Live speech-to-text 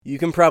You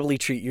can probably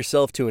treat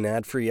yourself to an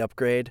ad-free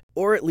upgrade,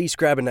 or at least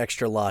grab an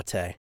extra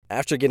latte.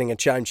 After getting a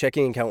Chime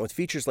checking account with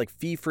features like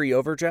fee-free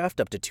overdraft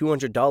up to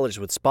 $200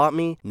 with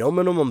SpotMe, no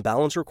minimum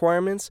balance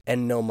requirements,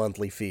 and no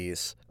monthly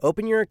fees.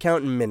 Open your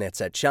account in minutes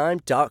at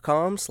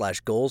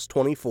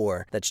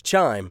chime.com/goals24. That's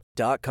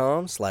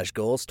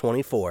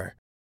chime.com/goals24.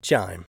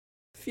 Chime.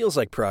 Feels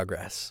like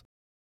progress.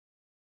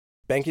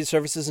 Banking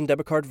services and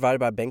debit card provided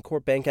by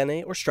Bancorp Bank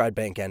N.A. or Stride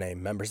Bank N.A.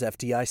 Members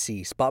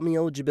FDIC. SpotMe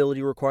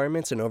eligibility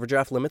requirements and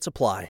overdraft limits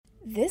apply.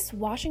 This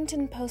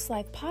Washington Post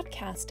Live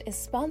podcast is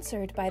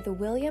sponsored by the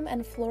William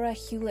and Flora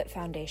Hewlett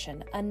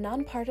Foundation, a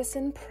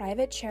nonpartisan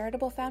private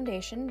charitable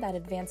foundation that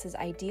advances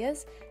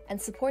ideas and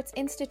supports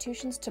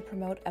institutions to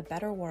promote a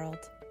better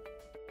world.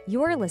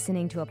 You're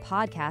listening to a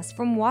podcast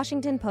from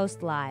Washington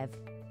Post Live,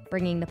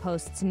 bringing the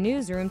Post's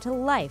newsroom to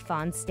life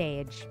on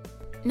stage.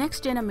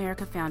 NextGen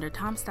America founder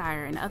Tom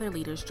Steyer and other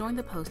leaders joined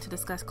the Post to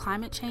discuss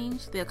climate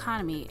change, the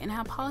economy, and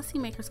how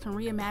policymakers can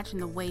reimagine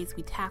the ways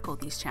we tackle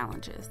these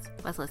challenges.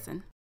 Let's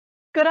listen.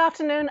 Good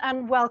afternoon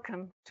and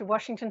welcome to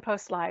Washington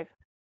Post Live.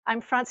 I'm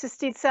Frances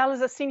Steed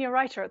Sellers, a senior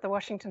writer at the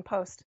Washington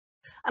Post,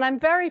 and I'm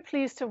very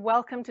pleased to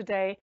welcome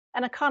today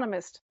an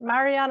economist,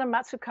 Mariana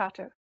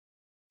Mazzucato.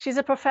 She's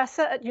a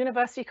professor at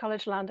University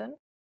College London.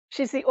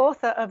 She's the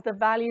author of The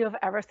Value of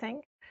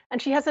Everything,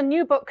 and she has a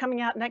new book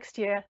coming out next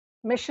year,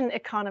 Mission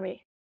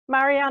Economy.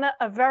 Mariana,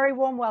 a very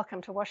warm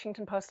welcome to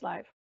Washington Post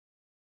Live.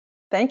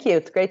 Thank you.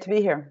 It's great to be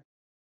here.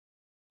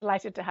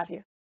 Delighted to have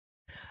you.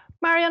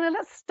 Mariana,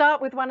 let's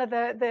start with one of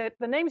the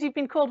names you've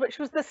been called, which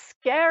was the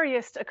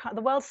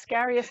world's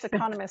scariest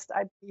economist,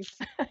 I believe.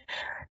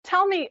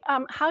 Tell me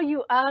how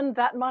you earned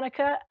that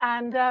moniker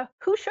and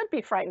who should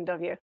be frightened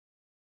of you?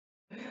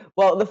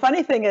 Well, the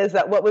funny thing is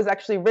that what was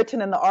actually written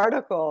in the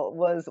article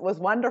was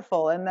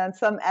wonderful, and then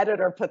some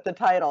editor put the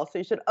title. So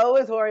you should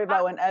always worry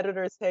about when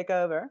editors take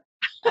over.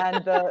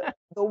 And the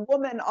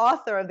woman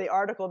author of the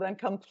article then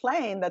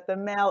complained that the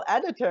male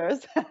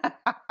editors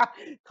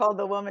called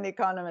the woman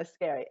economist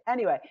scary.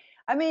 Anyway,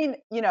 I mean,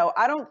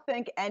 I don't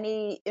think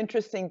any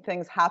interesting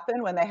things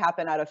happen when they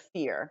happen out of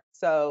fear.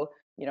 So,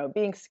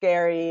 being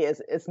scary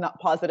is not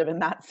positive in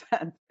that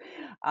sense.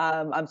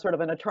 I'm sort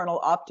of an eternal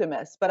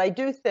optimist, but I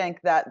do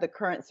think that the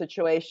current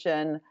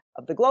situation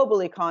of the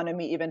global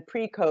economy, even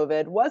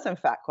pre-COVID, was in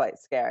fact quite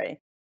scary.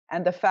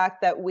 And the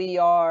fact that we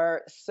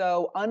are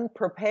so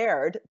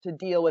unprepared to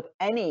deal with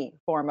any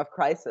form of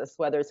crisis,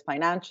 whether it's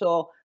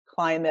financial,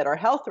 climate, or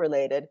health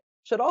related,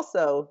 should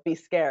also be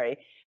scary.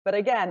 But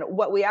again,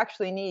 what we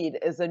actually need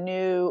is a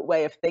new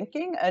way of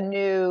thinking, a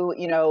new,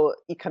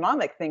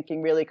 economic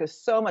thinking, really, because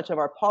so much of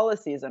our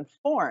policy is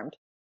informed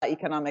by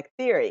economic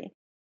theory.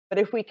 But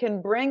if we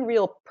can bring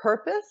real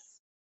purpose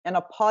and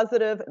a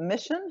positive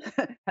mission,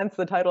 hence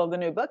the title of the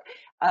new book,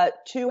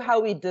 to how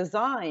we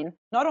design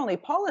not only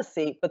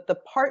policy, but the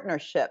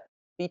partnership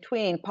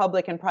between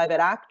public and private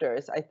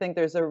actors, I think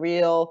there's a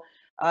real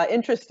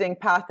interesting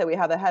path that we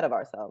have ahead of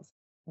ourselves.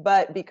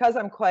 But because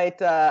I'm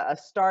quite a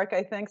stark,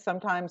 I think,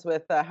 sometimes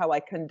with how I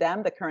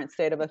condemn the current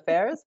state of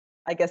affairs,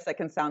 I guess that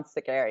can sound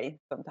scary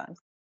sometimes.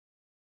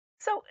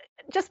 So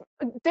just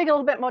dig a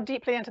little bit more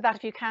deeply into that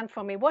if you can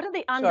for me. What are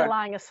the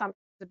underlying assumptions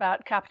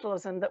about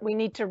capitalism that we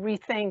need to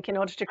rethink in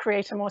order to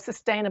create a more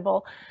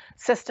sustainable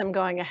system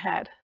going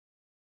ahead?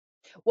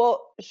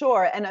 Well,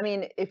 sure. And I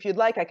mean, if you'd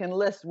like, I can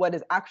list what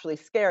is actually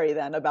scary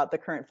then about the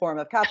current form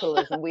of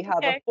capitalism. We have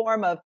Okay.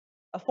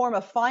 a form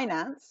of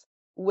finance,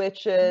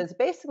 which is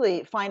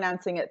basically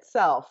financing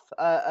itself.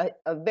 A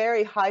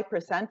very high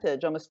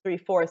percentage, almost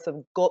 3/4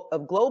 of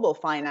global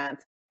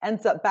finance,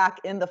 ends up back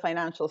in the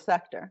financial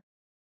sector,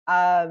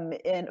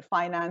 in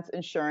finance,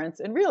 insurance,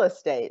 and real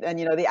estate. And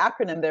the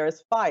acronym there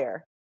is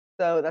FIRE.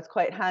 So that's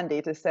quite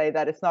handy to say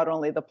that it's not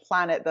only the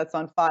planet that's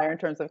on fire in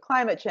terms of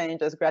climate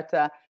change, as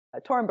Greta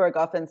Thunberg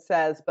often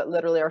says, but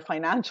literally our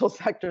financial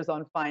sector's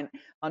on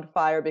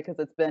fire because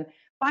it's been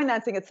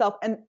financing itself.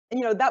 And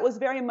that was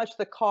very much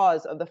the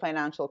cause of the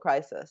financial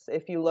crisis.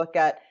 If you look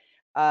at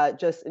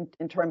just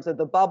in terms of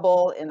the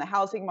bubble in the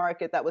housing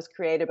market that was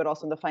created, but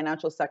also in the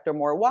financial sector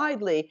more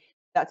widely,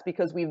 that's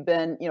because we've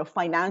been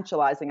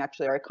financializing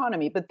actually our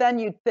economy. But then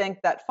you'd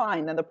think that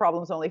fine, then the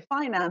problem's only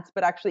finance,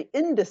 but actually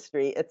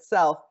industry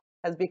itself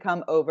has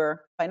become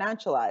over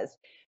financialized.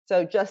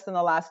 So just in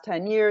the last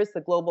 10 years,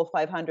 the global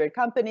 500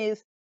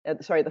 companies,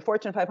 the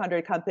Fortune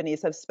 500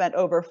 companies have spent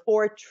over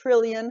 $4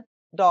 trillion,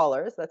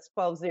 that's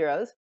 12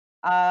 zeros,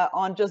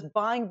 on just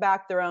buying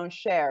back their own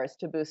shares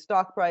to boost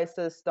stock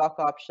prices, stock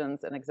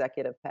options, and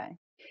executive pay.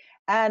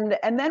 And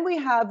then we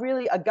have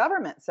really a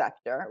government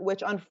sector,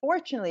 which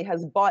unfortunately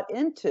has bought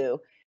into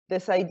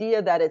this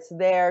idea that it's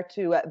there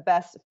to at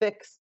best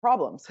fix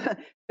problems,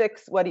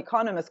 fix what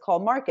economists call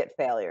market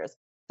failures.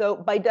 So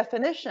by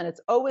definition, it's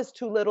always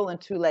too little and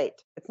too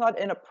late. It's not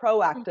in a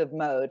proactive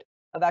mode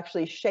of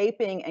actually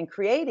shaping and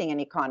creating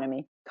an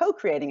economy,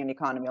 co-creating an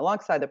economy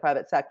alongside the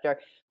private sector,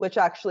 which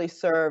actually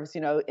serves,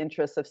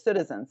 interests of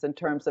citizens in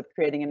terms of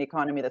creating an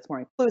economy that's more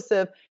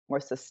inclusive, more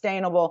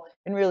sustainable,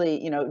 and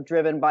really,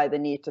 driven by the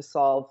need to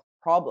solve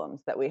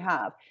problems that we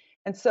have.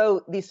 And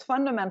so these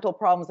fundamental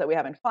problems that we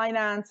have in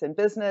finance and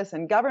business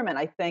and government,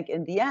 I think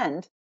in the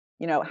end,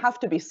 have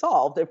to be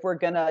solved if we're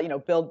going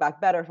to, build back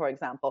better, for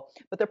example.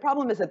 But the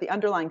problem is that the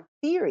underlying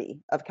theory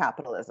of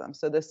capitalism,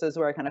 so this is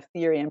where kind of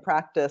theory and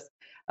practice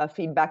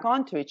feed back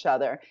onto each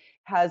other,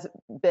 has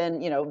been,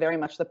 very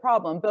much the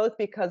problem, both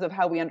because of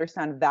how we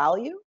understand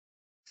value.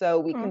 So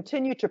we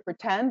continue to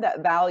pretend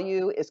that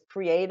value is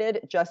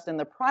created just in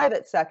the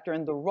private sector,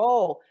 and the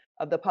role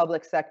of the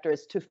public sector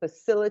is to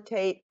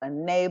facilitate,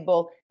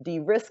 enable,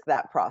 de-risk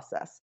that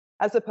process,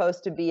 as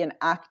opposed to be an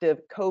active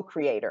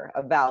co-creator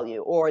of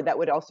value. Or that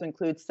would also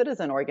include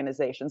citizen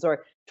organizations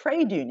or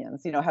trade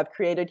unions, have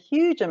created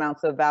huge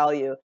amounts of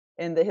value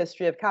in the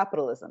history of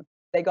capitalism.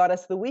 They got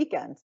us the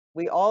weekend.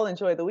 We all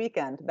enjoy the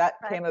weekend. That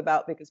came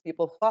about because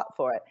people fought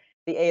for it.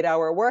 The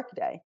 8-hour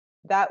workday.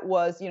 That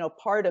was,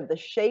 part of the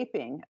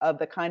shaping of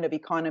the kind of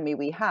economy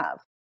we have.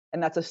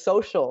 And that's a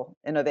social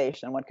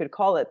innovation, one could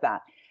call it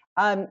that.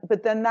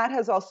 But then that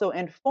has also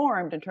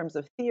informed, in terms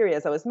of theory,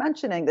 as I was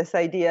mentioning, this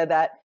idea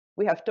that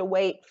we have to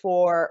wait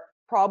for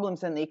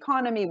problems in the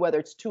economy, whether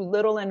it's too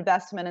little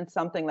investment in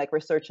something like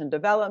research and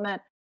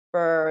development,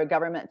 for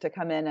government to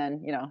come in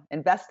and,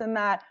 invest in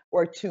that,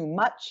 or too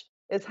much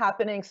is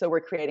happening, so we're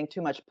creating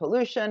too much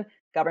pollution.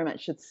 Government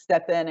should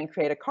step in and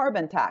create a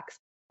carbon tax.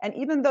 And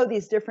even though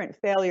these different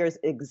failures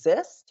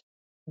exist,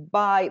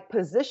 by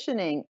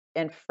positioning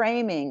and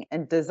framing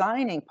and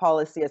designing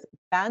policy as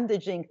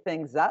bandaging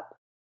things up,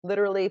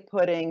 literally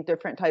putting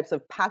different types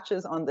of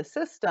patches on the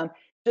system,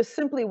 just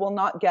simply will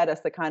not get us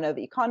the kind of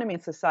economy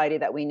and society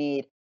that we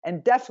need.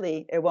 And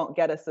definitely it won't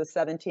get us the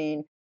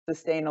 17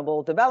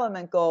 Sustainable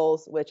Development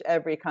Goals, which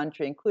every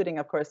country, including,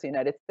 of course, the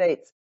United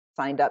States,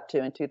 signed up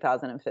to in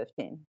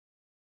 2015.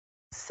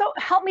 So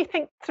help me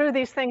think through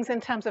these things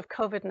in terms of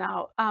COVID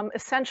now.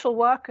 Essential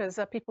workers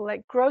are people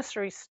like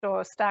grocery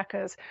store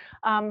stackers,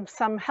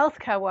 some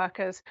healthcare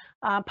workers,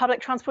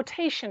 public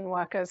transportation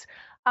workers.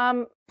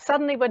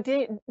 Suddenly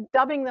we're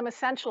dubbing them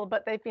essential,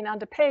 but they've been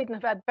underpaid and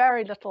have had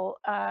very little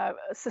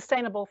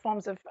sustainable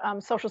forms of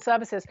social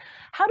services.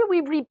 How do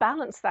we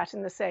rebalance that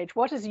in this age?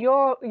 What do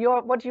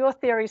your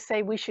theories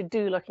say we should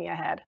do looking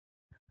ahead?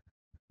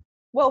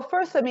 Well,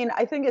 first,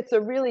 I think it's a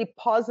really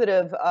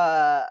positive,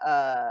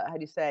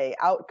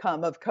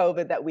 outcome of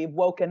COVID that we've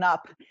woken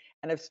up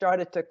and have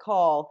started to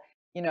call,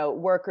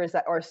 workers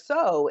that are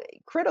so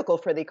critical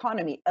for the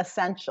economy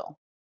essential.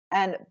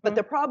 But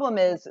the problem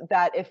is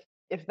that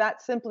if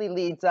that simply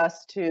leads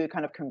us to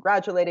kind of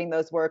congratulating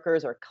those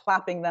workers or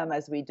clapping them,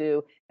 as we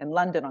do in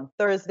London on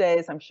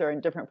Thursdays, I'm sure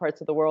in different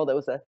parts of the world it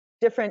was a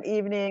different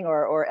evening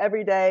or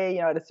every day,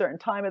 at a certain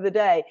time of the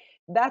day.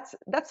 That's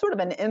sort of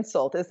an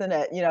insult, isn't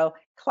it?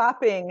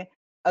 Clapping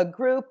a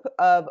group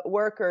of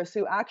workers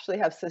who actually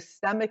have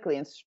systemically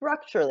and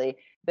structurally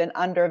been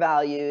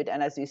undervalued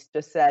and, as you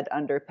just said,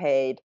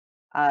 underpaid.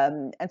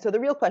 And so the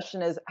real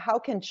question is, how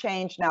can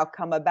change now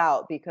come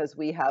about? Because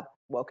we have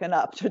woken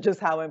up to just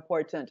how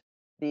important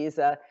these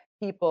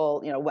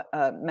people,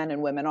 men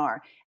and women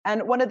are.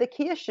 And one of the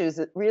key issues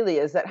really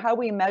is that how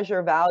we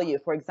measure value,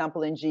 for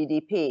example, in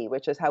GDP,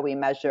 which is how we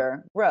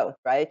measure growth,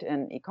 right,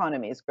 in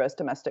economies, gross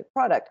domestic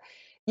product,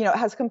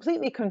 has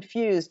completely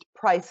confused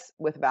price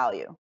with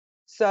value.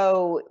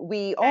 So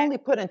we only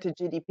put into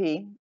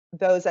GDP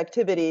those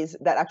activities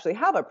that actually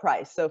have a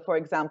price. So, for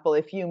example,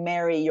 if you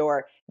marry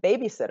your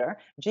babysitter,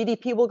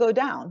 GDP will go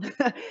down.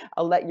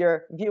 I'll let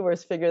your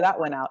viewers figure that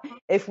one out.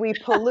 If we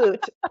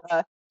pollute,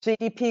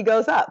 GDP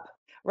goes up.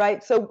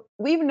 Right. So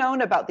we've known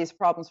about these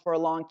problems for a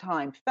long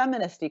time.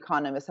 Feminist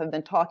economists have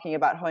been talking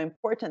about how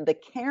important the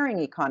caring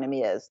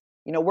economy is,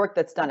 work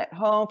that's done at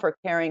home for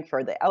caring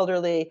for the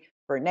elderly,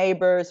 for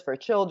neighbors, for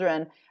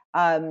children.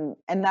 And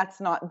that's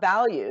not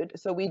valued.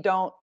 So we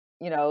don't,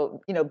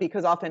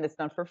 because often it's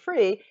done for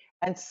free.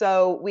 And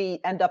so we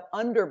end up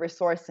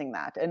under-resourcing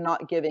that and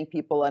not giving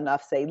people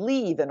enough, say,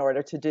 leave in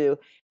order to do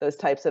those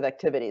types of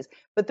activities.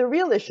 But the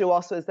real issue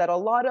also is that a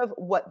lot of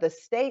what the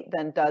state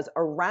then does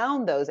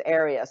around those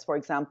areas, for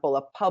example,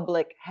 a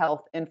public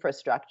health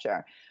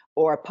infrastructure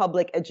or a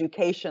public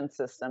education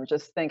system,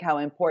 just think how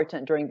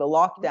important during the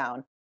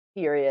lockdown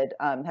period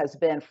has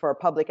been for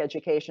public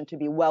education to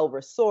be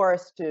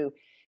well-resourced, to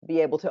be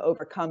able to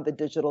overcome the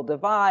digital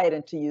divide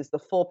and to use the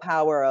full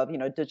power of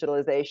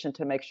digitalization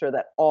to make sure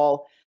that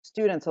all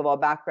students of all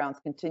backgrounds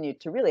continue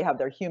to really have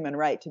their human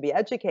right to be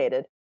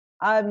educated.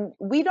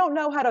 We don't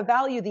know how to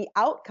value the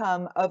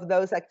outcome of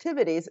those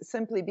activities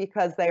simply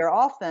because they are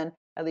often,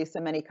 at least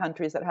in many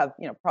countries that have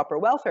proper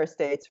welfare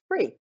states,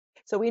 free.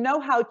 So we know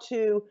how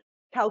to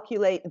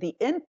calculate the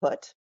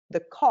input,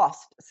 the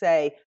cost,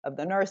 say, of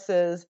the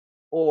nurses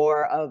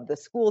or of the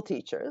school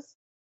teachers.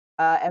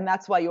 And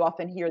that's why you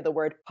often hear the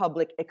word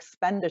public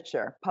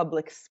expenditure,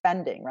 public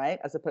spending, right,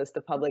 as opposed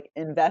to public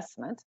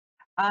investment.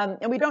 And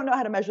we don't know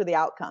how to measure the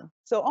outcome.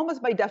 So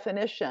almost by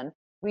definition,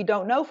 we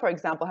don't know, for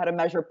example, how to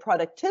measure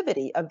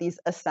productivity of these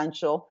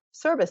essential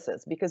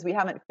services because we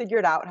haven't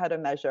figured out how to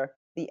measure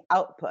the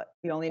output.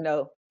 We only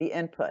know the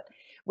input,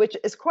 which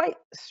is quite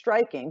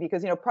striking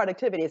because,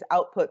 productivity is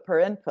output per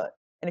input.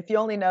 And if you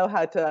only know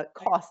how to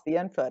cost the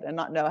input and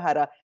not know how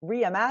to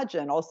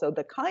reimagine also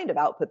the kind of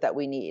output that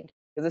we need,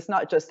 because it's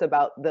not just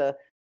about the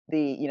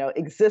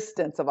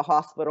existence of a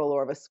hospital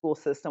or of a school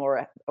system or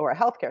a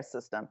healthcare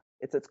system.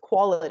 It's its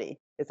quality.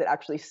 Is it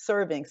actually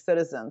serving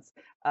citizens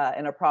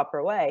in a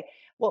proper way?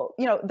 Well,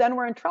 then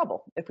we're in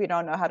trouble if we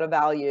don't know how to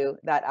value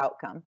that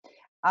outcome.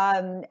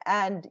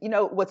 And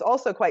what's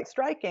also quite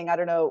striking, I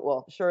don't know,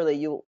 well, surely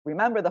you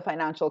remember the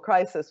financial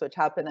crisis, which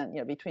happened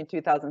in, between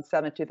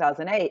 2007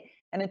 2008.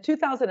 And in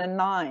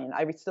 2009,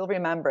 I still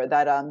remember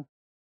that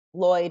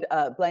Lloyd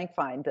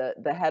Blankfein,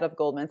 the head of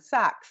Goldman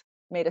Sachs,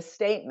 made a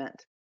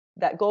statement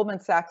that Goldman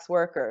Sachs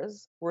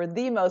workers were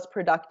the most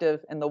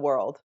productive in the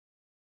world.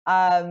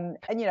 And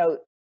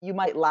you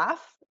might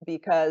laugh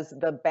because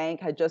the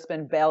bank had just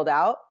been bailed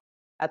out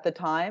at the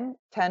time,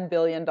 $10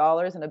 billion in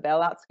a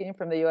bailout scheme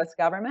from the US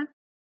government.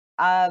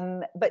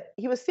 But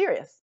he was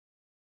serious.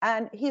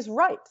 And he's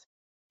right.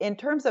 In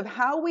terms of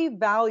how we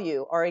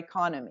value our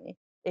economy,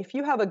 if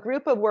you have a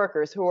group of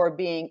workers who are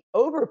being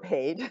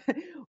overpaid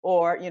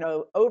or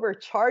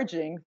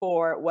overcharging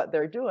for what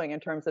they're doing in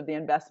terms of the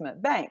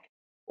investment bank,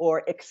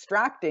 or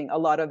extracting a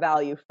lot of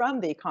value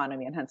from the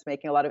economy and hence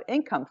making a lot of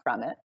income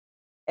from it,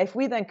 if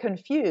we then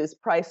confuse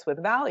price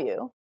with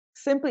value,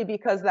 simply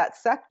because that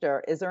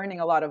sector is earning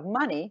a lot of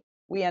money,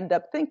 we end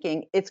up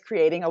thinking it's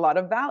creating a lot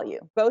of value,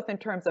 both in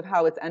terms of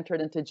how it's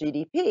entered into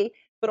GDP,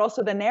 but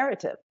also the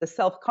narrative, the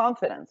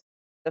self-confidence,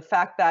 the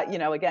fact that,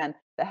 again,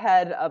 the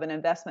head of an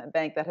investment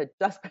bank that had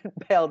just been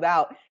bailed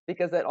out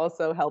because it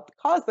also helped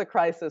cause the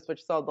crisis,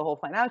 which saw the whole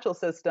financial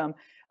system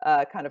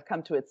kind of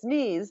come to its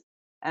knees,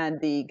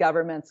 and the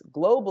governments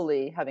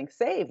globally having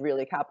saved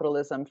really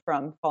capitalism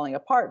from falling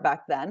apart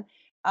back then.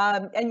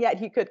 And yet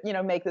he could,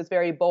 make this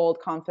very bold,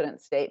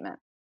 confident statement.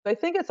 So I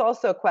think it's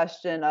also a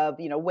question of,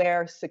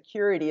 where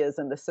security is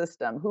in the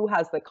system, who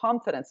has the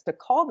confidence to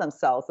call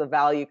themselves a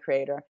value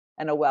creator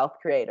and a wealth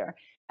creator.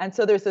 And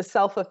so there's a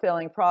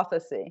self-fulfilling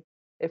prophecy.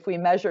 If we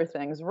measure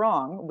things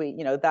wrong,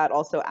 that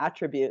also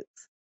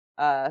attributes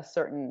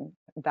certain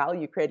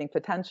value creating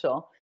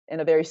potential in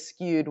a very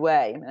skewed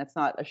way. And it's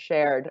not a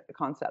shared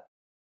concept.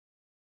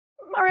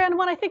 Mariana,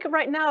 when I think of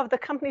right now of the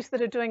companies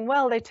that are doing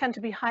well, they tend to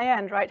be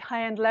high-end, right?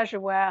 High-end leisure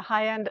wear,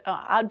 high-end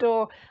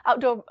outdoor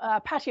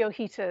patio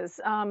heaters,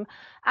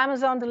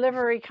 Amazon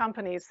delivery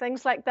companies,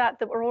 things like that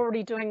were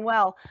already doing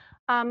well.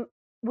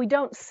 We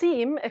don't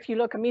seem, if you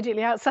look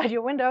immediately outside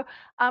your window,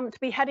 to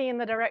be heading in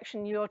the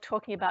direction you're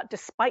talking about,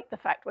 despite the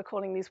fact we're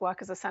calling these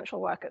workers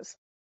essential workers.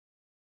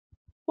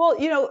 Well,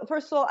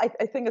 first of all,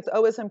 I think it's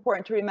always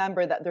important to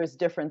remember that there's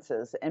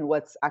differences in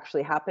what's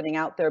actually happening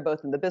out there,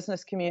 both in the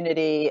business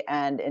community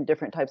and in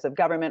different types of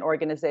government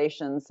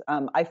organizations.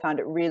 I found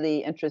it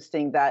really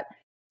interesting that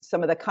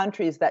some of the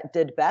countries that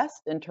did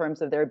best in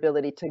terms of their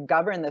ability to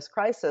govern this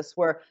crisis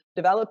were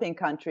developing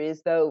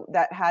countries, though,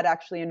 that had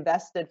actually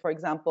invested, for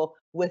example,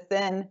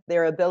 within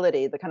their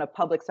ability, the kind of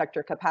public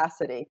sector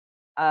capacity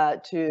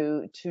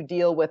to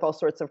deal with all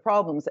sorts of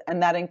problems.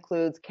 And that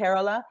includes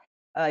Kerala,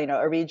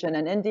 a region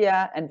in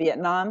India, and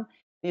Vietnam.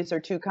 These are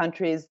two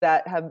countries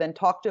that have been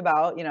talked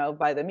about,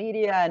 by the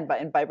media and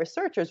by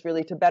researchers,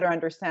 really, to better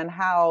understand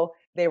how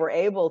they were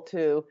able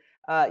to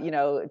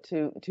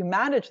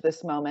manage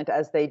this moment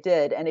as they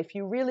did. And if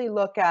you really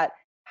look at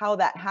how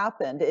that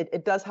happened,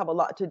 it does have a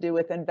lot to do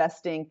with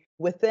investing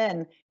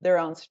within their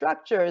own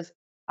structures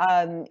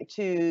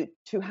to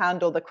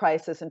handle the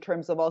crisis, in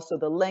terms of also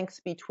the links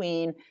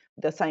between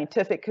the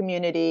scientific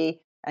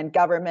community and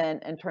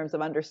government, in terms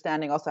of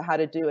understanding also how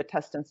to do a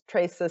test and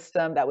trace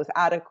system that was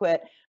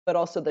adequate, but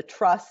also the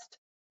trust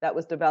that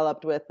was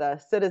developed with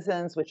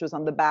citizens, which was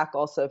on the back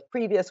also of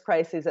previous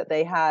crises that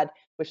they had,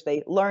 which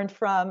they learned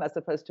from as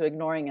opposed to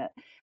ignoring it.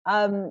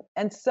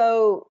 And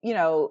so,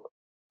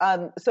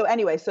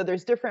 so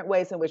there's different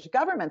ways in which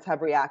governments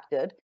have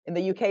reacted. In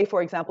the UK,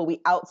 for example, we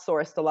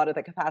outsourced a lot of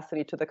the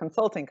capacity to the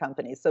consulting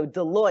companies. So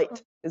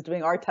Deloitte is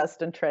doing our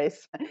test and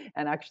trace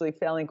and actually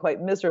failing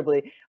quite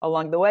miserably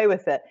along the way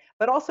with it.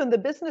 But also in the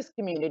business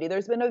community,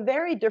 there's been a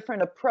very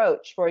different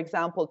approach, for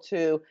example,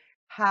 to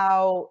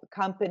how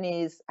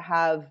companies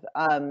have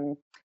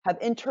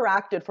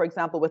interacted, for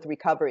example, with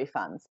recovery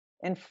funds.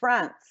 In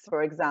France,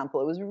 for example,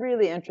 it was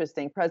really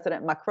interesting.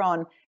 President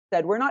Macron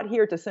said, we're not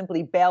here to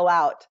simply bail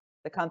out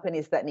the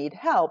companies that need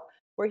help.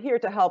 We're here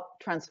to help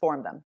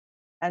transform them.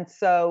 And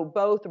so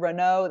both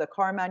Renault, the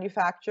car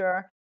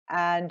manufacturer,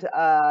 and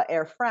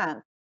Air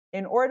France,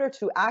 in order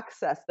to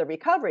access the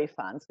recovery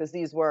funds, because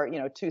these were,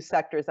 two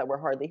sectors that were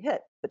hardly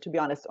hit, but to be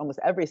honest, almost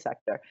every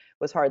sector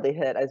was hardly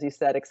hit, as you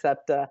said,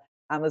 except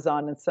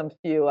Amazon and some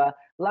few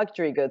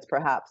luxury goods,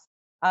 perhaps.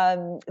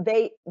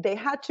 They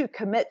had to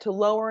commit to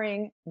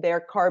lowering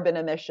their carbon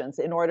emissions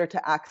in order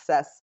to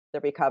access the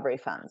recovery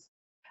funds.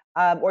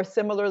 Or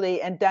similarly,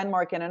 in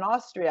Denmark and in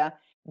Austria,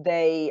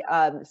 they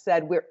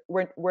said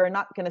we're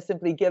not going to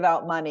simply give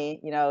out money,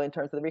 in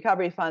terms of the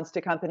recovery funds,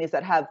 to companies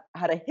that have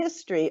had a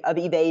history of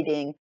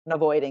evading and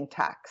avoiding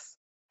tax.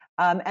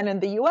 And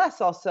in the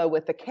U.S. also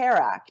with the CARE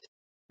Act,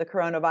 the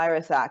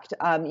Coronavirus Act,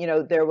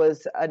 there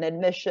was an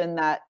admission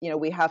that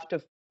we have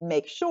to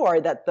make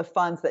sure that the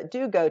funds that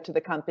do go to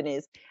the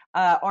companies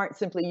aren't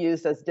simply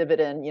used as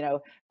dividend,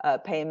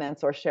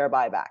 payments or share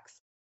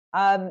buybacks.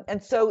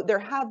 And so there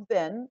have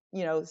been,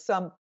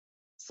 some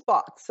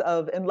spots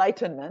of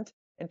enlightenment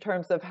in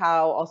terms of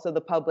how also the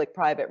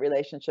public-private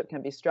relationship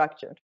can be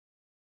structured.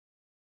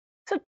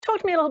 So talk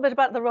to me a little bit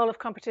about the role of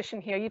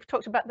competition here. You've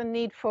talked about the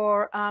need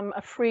for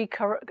a free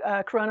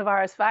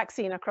coronavirus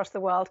vaccine across the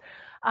world.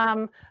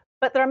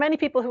 But there are many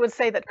people who would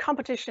say that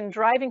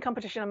driving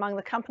competition among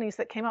the companies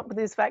that came up with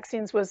these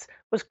vaccines was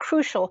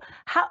crucial.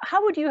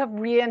 How would you have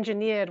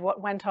re-engineered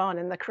what went on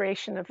in the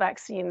creation of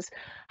vaccines?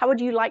 How would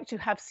you like to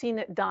have seen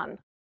it done?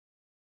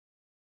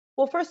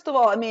 Well, first of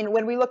all, I mean,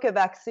 when we look at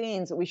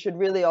vaccines, we should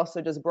really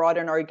also just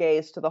broaden our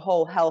gaze to the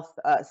whole health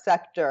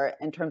sector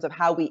in terms of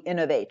how we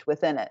innovate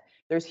within it.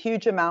 There's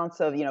huge amounts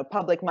of,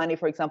 public money.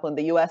 For example, in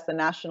the U.S., the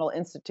National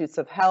Institutes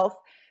of Health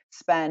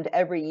spend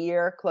every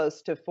year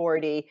close to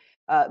 40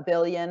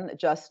 billion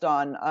just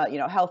on,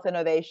 health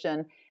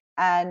innovation.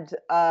 And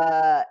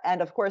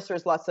of course,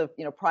 there's lots of,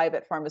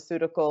 private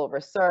pharmaceutical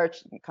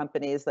research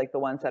companies like the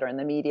ones that are in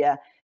the media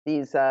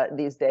these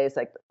days,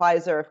 like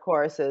Pfizer, of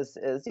course, is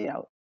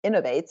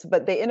innovates,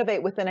 but they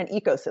innovate within an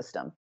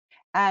ecosystem.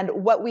 And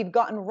what we've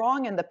gotten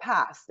wrong in the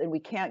past, and we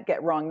can't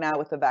get wrong now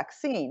with the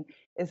vaccine,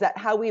 is that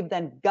how we've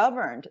then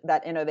governed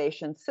that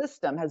innovation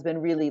system has been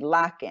really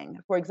lacking.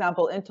 For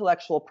example,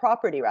 intellectual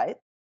property rights,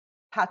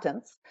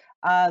 patents,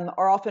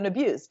 are often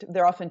abused.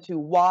 They're often too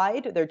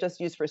wide. They're just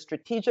used for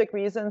strategic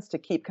reasons to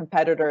keep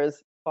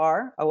competitors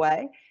far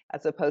away,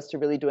 as opposed to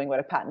really doing what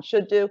a patent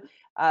should do.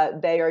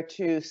 They are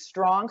too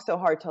strong, so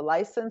hard to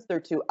license. They're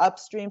too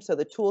upstream, so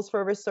the tools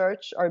for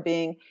research are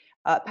being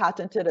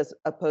patented as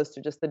opposed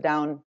to just the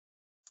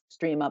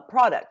downstream up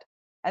product.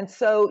 And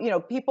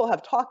so, people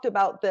have talked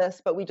about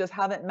this, but we just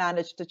haven't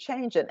managed to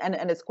change it. And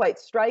it's quite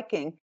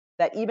striking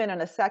that even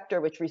in a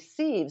sector which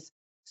receives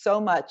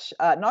so much,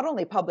 not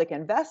only public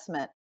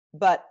investment,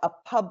 but a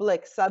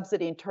public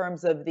subsidy in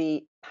terms of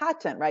the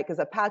patent, right? Because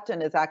a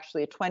patent is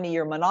actually a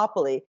 20-year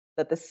monopoly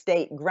that the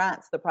state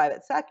grants the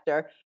private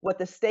sector. What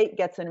the state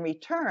gets in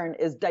return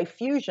is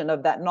diffusion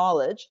of that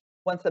knowledge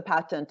once the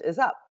patent is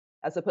up,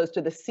 as opposed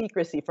to the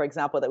secrecy, for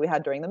example, that we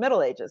had during the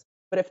Middle Ages.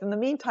 But if in the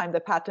meantime the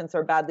patents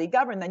are badly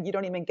governed, then you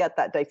don't even get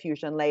that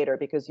diffusion later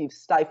because you've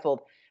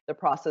stifled the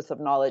process of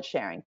knowledge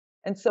sharing.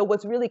 And so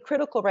what's really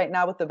critical right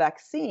now with the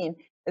vaccine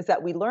is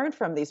that we learn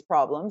from these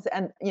problems.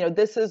 And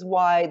this is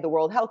why the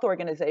World Health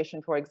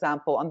Organization, for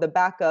example, on the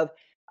back of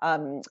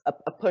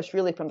a push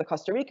really from the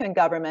Costa Rican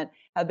government,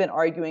 have been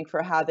arguing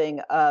for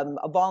having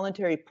a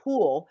voluntary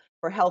pool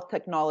for health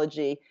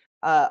technology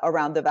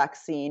around the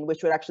vaccine,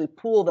 which would actually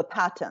pool the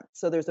patents.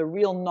 So there's a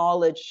real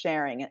knowledge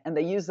sharing. And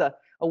they use a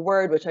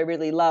word which I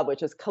really love,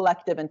 which is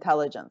collective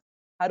intelligence.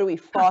 How do we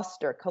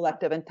foster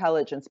collective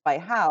intelligence by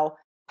how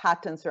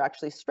patents are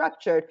actually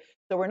structured?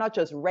 So we're not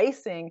just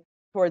racing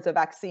towards a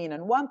vaccine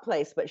in one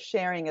place, but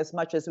sharing as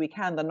much as we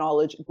can the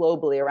knowledge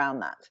globally around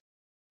that.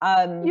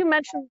 You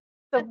mentioned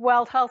the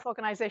World Health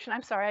Organization.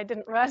 I'm sorry, I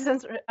didn't realize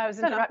I was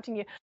interrupting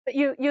you. But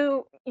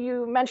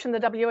you mentioned the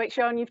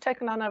WHO, and you've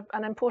taken on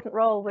an important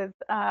role with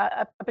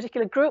a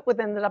particular group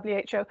within the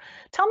WHO.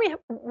 Tell me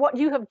what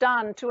you have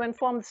done to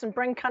inform this and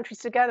bring countries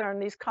together on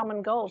these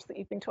common goals that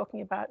you've been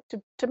talking about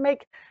to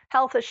make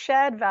health a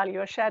shared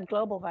value, a shared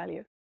global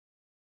value.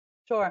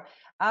 Sure.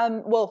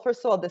 Well,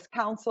 first of all, this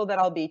council that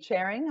I'll be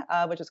chairing,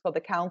 which is called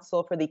the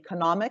Council for the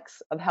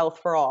Economics of Health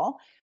for All,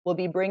 will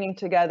be bringing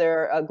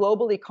together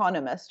global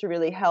economists to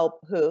really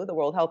help the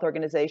World Health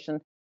Organization,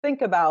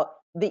 think about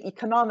the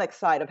economic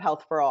side of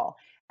health for all.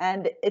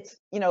 And it's,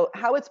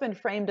 how it's been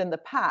framed in the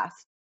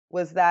past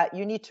was that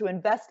you need to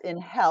invest in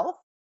health,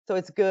 so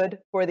it's good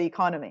for the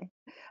economy.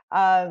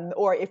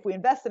 Or if we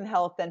invest in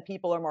health, then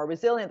people are more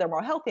resilient, they're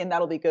more healthy, and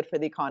that'll be good for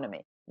the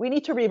economy. We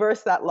need to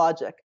reverse that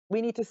logic.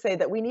 We need to say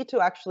that we need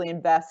to actually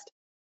invest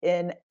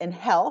in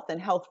health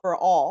and health for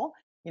all,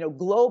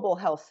 global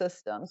health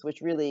systems, which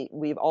really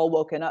we've all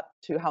woken up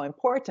to how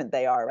important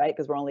they are, right?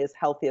 Because we're only as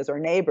healthy as our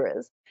neighbor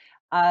is,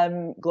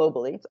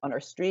 globally, on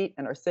our street,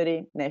 in our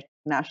city,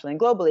 nationally and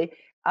globally.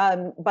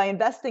 By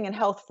investing in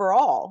health for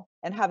all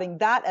and having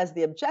that as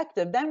the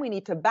objective, then we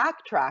need to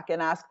backtrack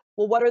and ask,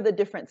 well, what are the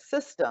different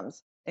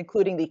systems,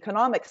 including the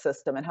economic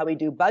system and how we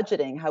do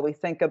budgeting, how we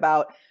think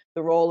about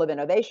the role of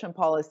innovation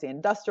policy,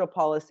 industrial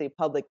policy,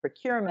 public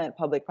procurement,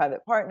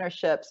 public-private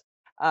partnerships,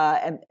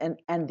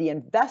 and the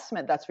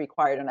investment that's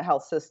required in a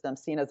health system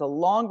seen as a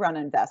long-run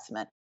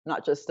investment,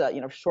 not just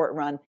a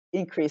short-run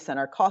increase in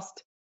our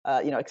cost,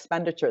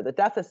 expenditure, the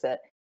deficit.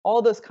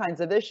 All those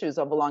kinds of issues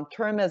of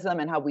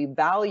long-termism and how we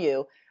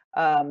value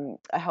a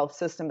health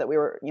system that we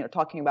were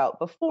talking about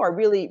before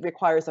really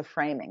requires a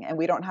framing, and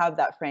we don't have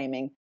that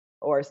framing,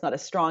 or it's not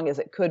as strong as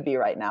it could be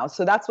right now.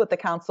 So that's what the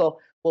council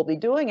will be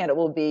doing, and it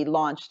will be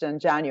launched in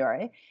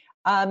January.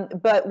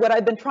 But what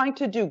I've been trying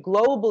to do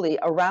globally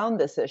around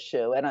this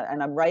issue, and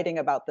I'm writing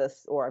about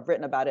this, or I've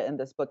written about it in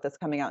this book that's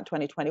coming out in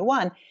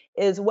 2021,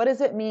 is what does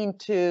it mean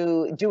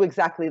to do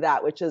exactly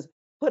that, which is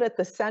put at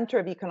the center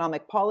of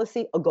economic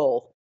policy a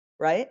goal,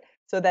 right?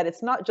 so that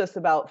it's not just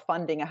about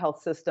funding a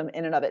health system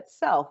in and of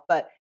itself,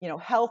 but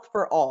health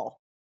for all,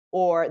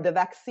 or the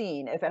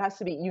vaccine, if it has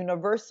to be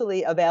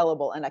universally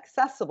available and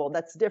accessible,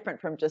 that's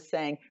different from just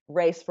saying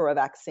race for a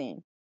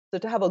vaccine. So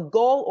to have a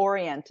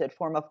goal-oriented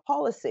form of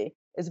policy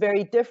is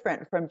very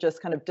different from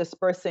just kind of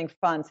dispersing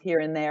funds here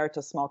and there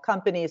to small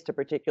companies, to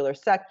particular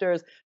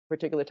sectors,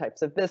 particular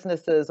types of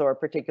businesses, or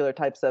particular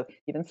types of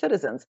even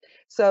citizens.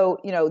 So,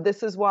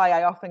 this is why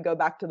I often go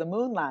back to the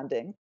moon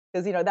landing,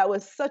 because, that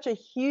was such a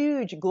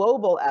huge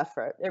global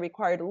effort. It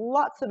required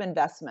lots of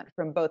investment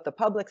from both the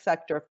public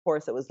sector. Of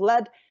course, it was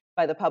led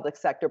by the public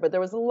sector, but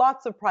there was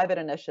lots of private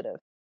initiative.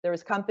 There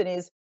was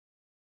companies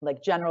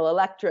like General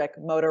Electric,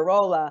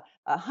 Motorola,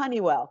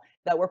 Honeywell,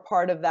 that were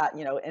part of that,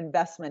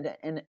 investment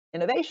in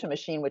innovation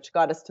machine, which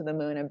got us to the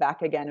moon and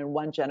back again in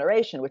one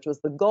generation, which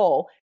was the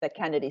goal that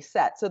Kennedy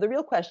set. So the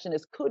real question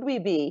is, could we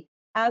be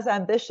as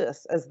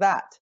ambitious as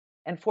that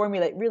and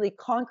formulate really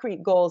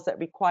concrete goals that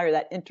require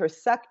that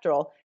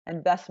intersectoral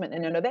investment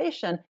in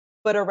innovation,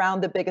 but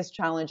around the biggest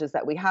challenges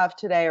that we have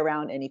today,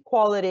 around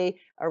inequality,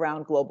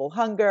 around global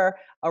hunger,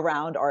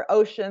 around our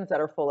oceans that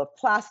are full of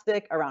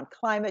plastic, around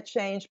climate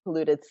change,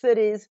 polluted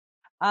cities.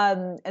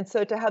 And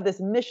so to have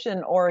this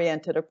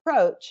mission-oriented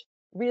approach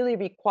really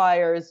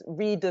requires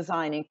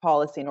redesigning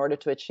policy in order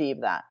to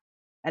achieve that.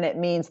 And it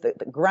means that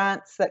the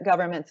grants that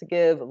governments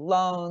give,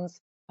 loans,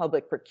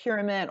 public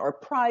procurement, or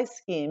prize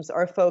schemes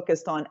are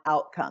focused on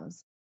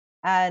outcomes.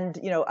 And,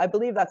 I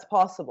believe that's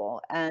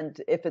possible. And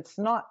if it's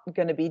not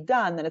going to be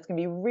done, then it's going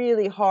to be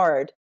really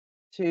hard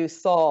to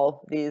solve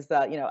these,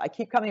 I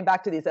keep coming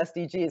back to these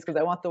SDGs because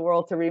I want the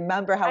world to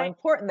remember how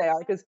important they are,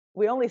 because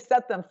we only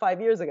set them 5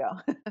 years ago.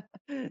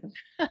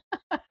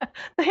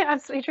 They're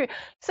absolutely true.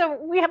 So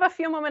we have a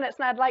few more minutes,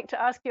 and I'd like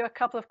to ask you a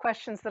couple of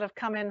questions that have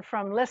come in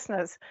from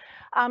listeners.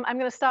 I'm going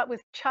to start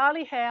with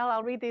Charlie Hale.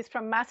 I'll read these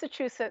from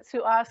Massachusetts,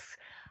 who asks,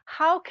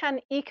 how can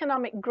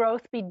economic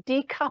growth be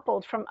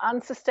decoupled from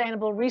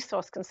unsustainable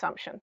resource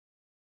consumption?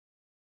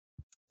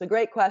 It's a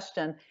great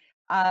question.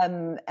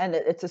 And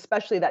it's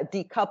especially that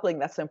decoupling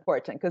that's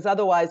important, because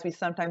otherwise we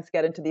sometimes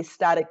get into these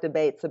static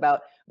debates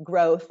about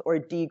growth or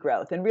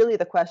degrowth. And really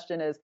the question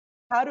is,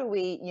 how do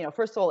we,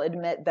 first of all,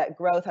 admit that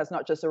growth has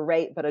not just a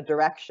rate, but a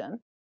direction?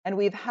 And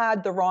we've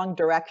had the wrong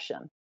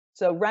direction.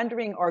 So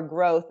rendering our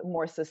growth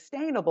more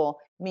sustainable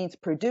means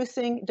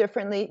producing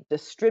differently,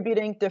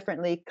 distributing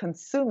differently,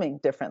 consuming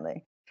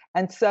differently.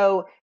 And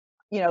so,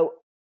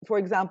 for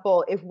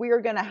example, if we're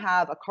going to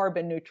have a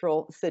carbon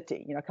neutral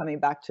city, coming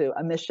back to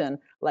a mission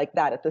like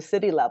that at the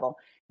city level,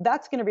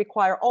 that's going to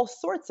require all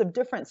sorts of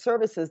different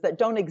services that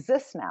don't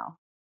exist now.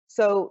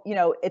 So,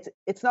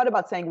 it's not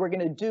about saying we're going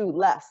to do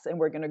less and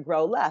we're going to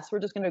grow less. We're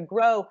just going to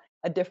grow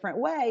a different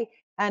way.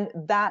 And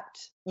that,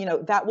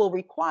 that will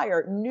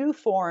require new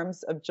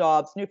forms of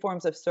jobs, new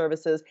forms of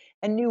services,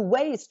 and new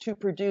ways to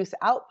produce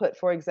output,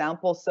 for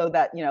example, so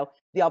that,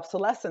 the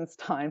obsolescence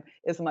time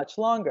is much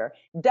longer.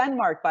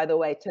 Denmark, by the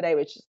way, today,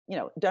 which,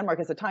 Denmark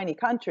is a tiny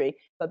country,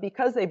 but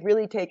because they've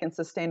really taken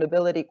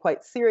sustainability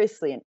quite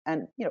seriously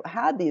and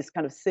had these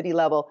kind of city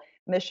level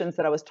missions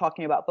that I was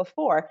talking about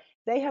before,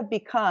 they have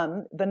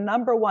become the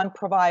 #1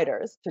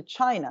 providers to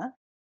China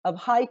of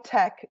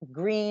high-tech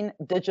green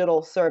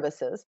digital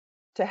services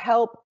to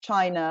help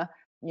China,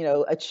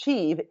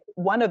 achieve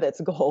one of its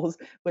goals,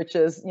 which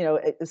is,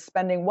 is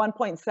spending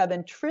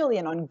 1.7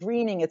 trillion on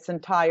greening its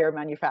entire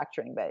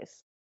manufacturing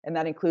base. And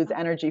that includes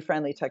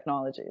energy-friendly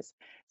technologies.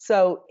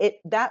 So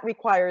that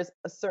requires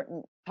a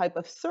certain type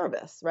of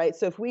service, right?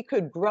 So if we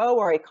could grow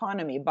our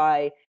economy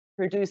by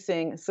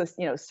producing,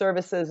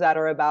 services that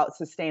are about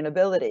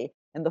sustainability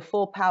and the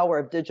full power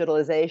of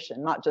digitalization,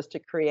 not just to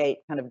create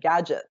kind of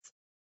gadgets,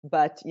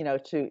 but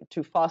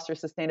to foster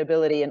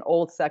sustainability in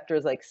old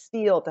sectors like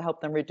steel to help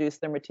them reduce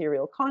their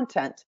material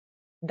content,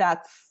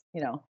 that's,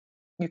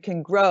 you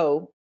can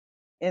grow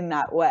in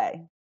that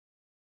way.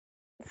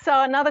 So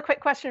another quick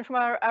question from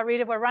our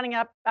reader. We're running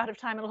out of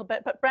time a little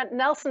bit, but Brent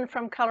Nelson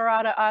from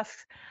Colorado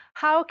asks,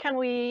 how can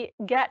we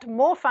get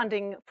more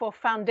funding for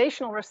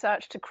foundational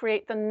research to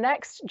create the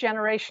next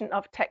generation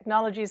of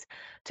technologies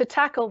to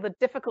tackle the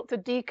difficult to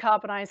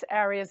decarbonize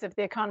areas of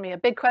the economy? A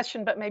big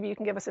question, but maybe you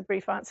can give us a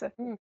brief answer.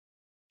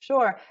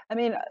 Sure. I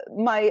mean,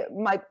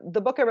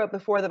 the book I wrote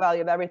before The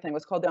Value of Everything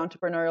was called The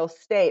Entrepreneurial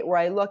State, where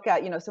I look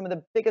at, some of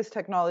the biggest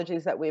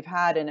technologies that we've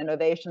had in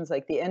innovations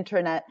like the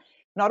internet.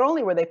 Not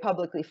only were they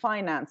publicly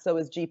financed, so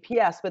was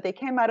GPS, but they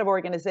came out of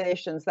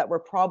organizations that were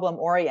problem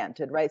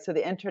oriented, right? So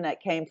the internet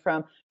came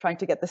from trying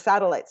to get the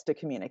satellites to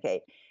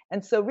communicate.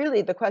 And so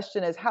really the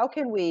question is, how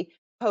can we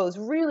pose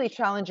really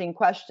challenging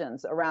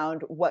questions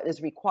around what is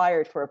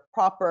required for a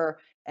proper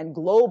and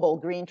global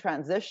green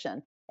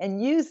transition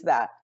and use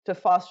that to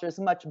foster as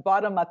much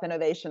bottom-up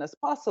innovation as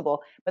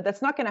possible, but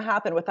that's not going to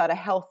happen without a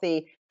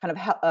healthy kind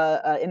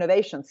of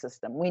innovation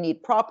system. We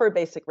need proper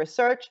basic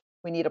research,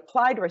 we need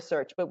applied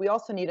research, but we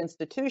also need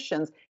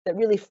institutions that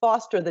really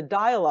foster the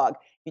dialogue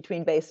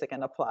between basic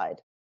and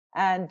applied.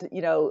 And,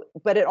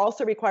 but it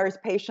also requires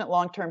patient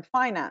long-term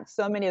finance.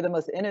 So many of the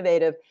most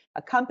innovative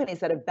companies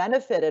that have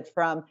benefited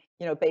from,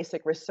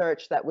 basic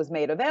research that was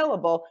made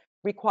available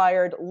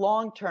required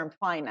long-term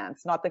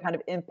finance, not the kind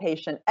of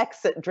impatient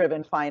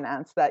exit-driven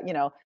finance that,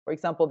 for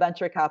example,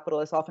 venture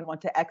capitalists often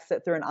want to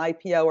exit through an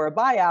IPO or a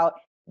buyout.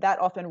 That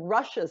often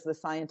rushes the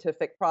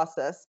scientific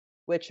process,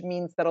 which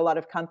means that a lot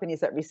of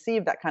companies that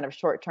receive that kind of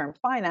short-term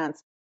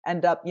finance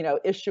end up,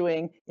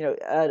 issuing,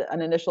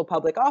 an initial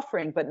public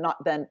offering, but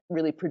not then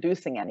really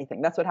producing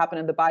anything. That's what happened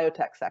in the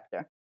biotech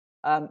sector.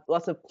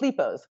 Lots of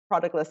PLIPOs,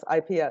 productless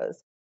IPOs.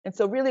 And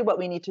so really what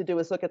we need to do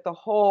is look at the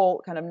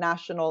whole kind of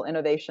national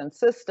innovation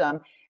system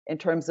in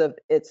terms of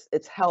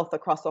its health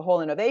across the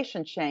whole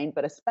innovation chain,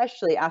 but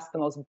especially ask the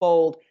most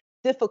bold,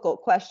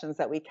 difficult questions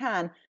that we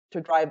can to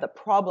drive the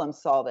problem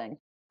solving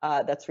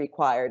that's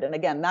required. And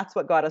again, that's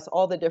what got us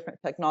all the different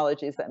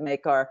technologies that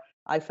make our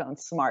iPhone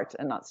smart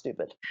and not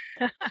stupid.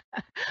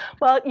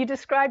 Well, you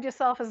described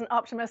yourself as an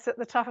optimist at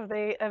the top of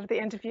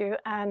the interview,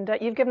 and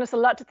you've given us a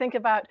lot to think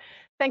about.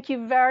 Thank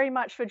you very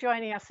much for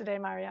joining us today,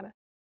 Mariana.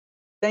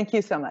 Thank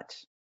you so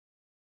much.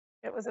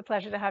 It was a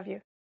pleasure to have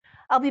you.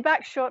 I'll be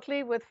back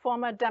shortly with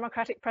former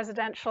Democratic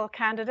presidential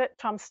candidate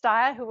Tom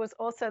Steyer, who was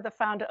also the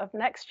founder of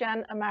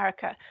NextGen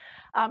America.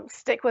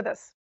 Stick with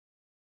us.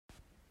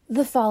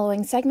 The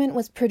following segment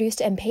was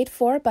produced and paid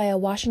for by a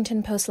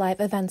Washington Post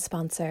Live event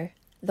sponsor.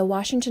 The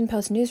Washington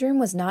Post newsroom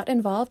was not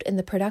involved in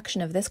the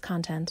production of this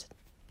content.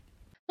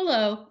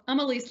 Hello, I'm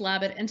Elise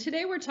Labott, and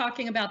today we're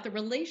talking about the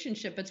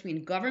relationship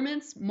between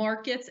governments,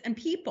 markets, and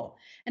people,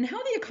 and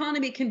how the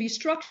economy can be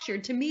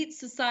structured to meet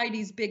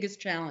society's biggest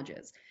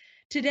challenges.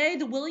 Today,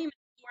 the William and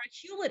Flora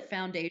Hewlett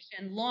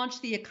Foundation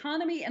launched the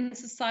Economy and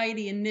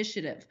Society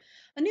Initiative,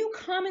 a new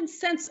common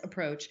sense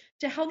approach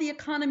to how the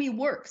economy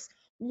works,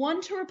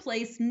 one to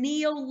replace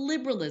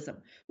neoliberalism,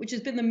 which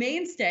has been the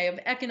mainstay of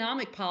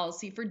economic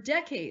policy for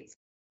decades.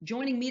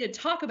 Joining me to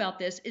talk about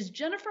this is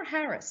Jennifer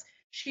Harris.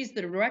 She's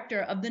the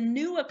director of the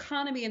New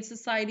Economy and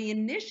Society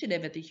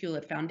Initiative at the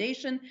Hewlett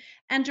Foundation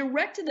and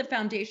directed the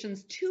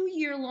foundation's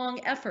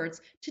 2-year-long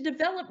efforts to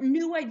develop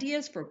new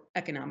ideas for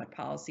economic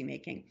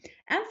policymaking.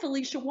 And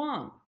Felicia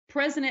Wong,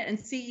 president and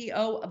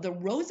CEO of the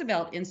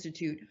Roosevelt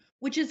Institute,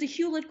 which is a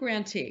Hewlett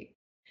grantee.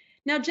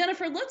 Now,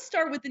 Jennifer, let's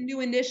start with the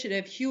new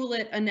initiative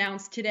Hewlett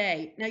announced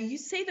today. Now, you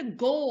say the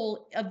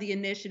goal of the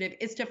initiative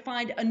is to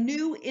find a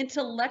new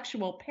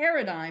intellectual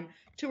paradigm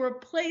to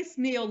replace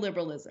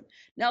neoliberalism.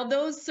 Now,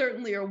 those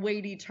certainly are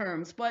weighty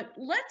terms, but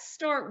let's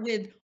start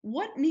with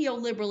what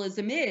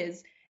neoliberalism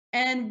is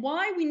and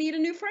why we need a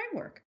new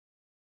framework.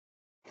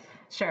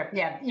 Sure.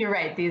 Yeah, you're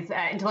right. These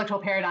intellectual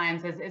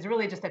paradigms is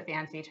really just a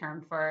fancy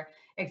term for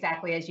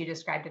exactly as you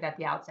described it at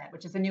the outset,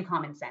 which is a new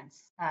common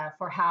sense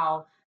for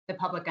how the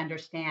public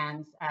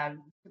understands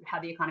how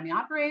the economy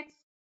operates,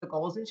 the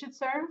goals it should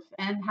serve,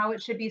 and how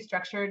it should be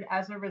structured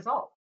as a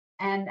result.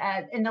 And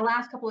in the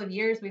last couple of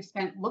years, we've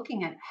spent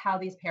looking at how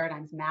these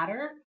paradigms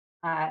matter,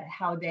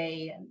 how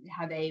they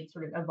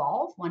sort of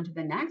evolve one to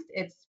the next.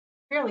 It's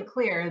fairly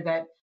clear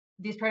that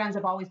these paradigms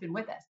have always been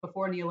with us.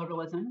 Before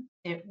neoliberalism,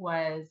 it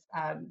was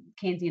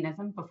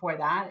Keynesianism. Before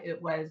that,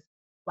 it was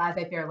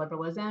laissez-faire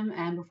liberalism,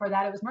 and before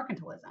that, it was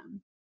mercantilism.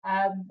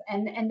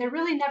 And they're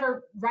really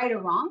never right or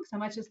wrong so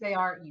much as they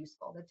are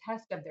useful. The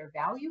test of their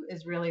value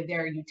is really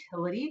their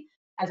utility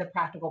as a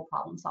practical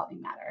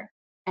problem-solving matter.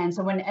 And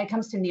so when it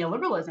comes to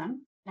neoliberalism,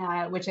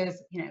 which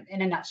is,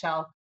 in a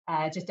nutshell,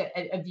 just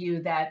a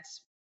view that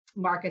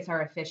markets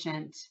are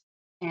efficient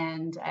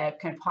and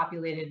kind of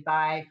populated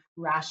by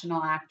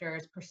rational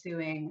actors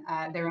pursuing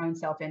their own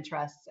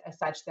self-interests,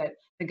 such that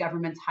the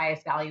government's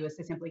highest value is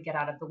to simply get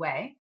out of the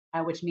way,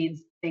 which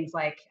means things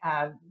like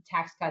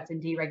tax cuts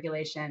and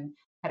deregulation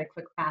had a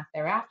quick path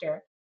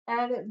thereafter.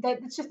 That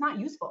it's just not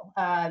useful.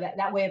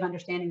 That way of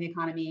understanding the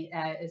economy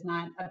is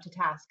not up to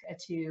task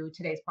to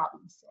today's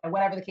problems.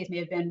 Whatever the case may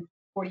have been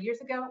 40 years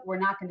ago, we're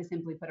not going to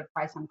simply put a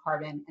price on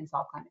carbon and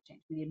solve climate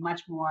change. We need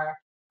much more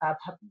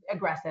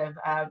aggressive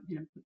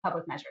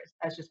public measures.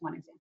 That's just one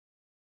example.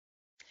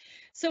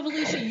 So,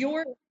 Felicia,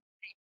 your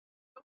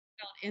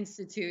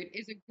Institute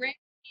is a grantee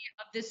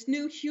of this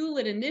new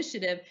Hewlett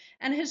initiative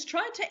and has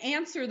tried to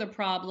answer the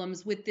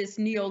problems with this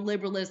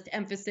neoliberalist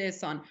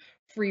emphasis on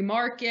free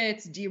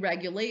markets,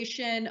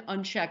 deregulation,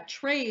 unchecked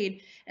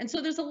trade. And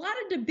so there's a lot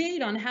of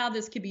debate on how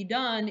this could be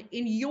done.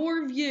 In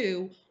your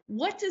view,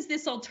 what does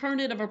this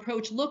alternative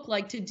approach look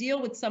like to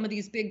deal with some of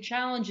these big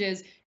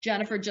challenges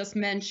Jennifer just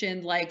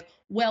mentioned, like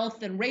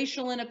wealth and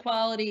racial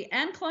inequality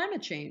and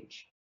climate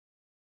change?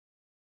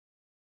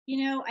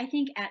 I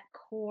think at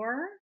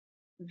core,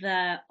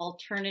 the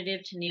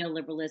alternative to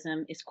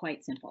neoliberalism is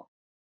quite simple.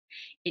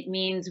 It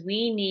means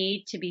we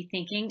need to be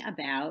thinking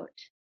about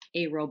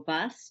a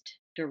robust,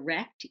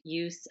 direct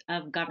use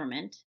of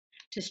government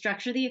to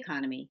structure the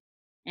economy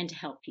and to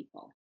help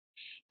people.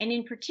 And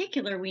in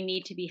particular, we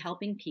need to be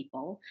helping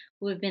people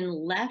who have been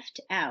left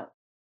out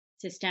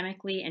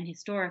systemically and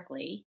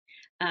historically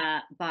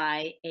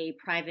by a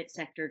private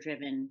sector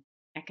driven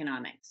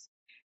economics.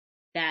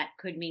 That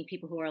could mean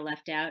people who are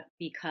left out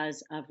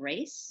because of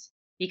race,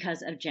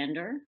 because of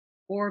gender,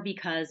 or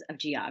because of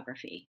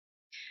geography.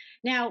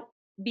 Now,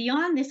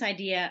 beyond this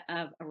idea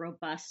of a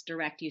robust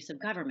direct use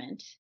of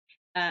government,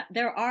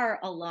 there are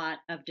a lot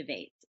of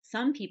debates.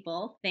 Some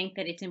people think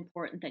that it's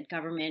important that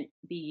government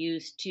be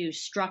used to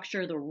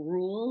structure the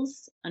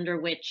rules under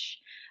which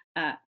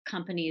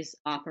companies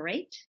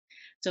operate.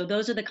 So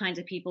those are the kinds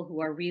of people who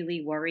are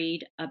really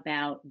worried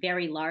about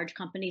very large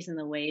companies and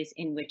the ways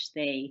in which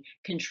they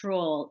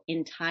control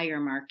entire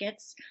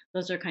markets.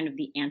 Those are kind of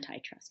the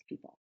antitrust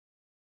people.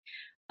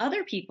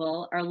 Other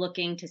people are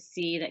looking to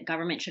see that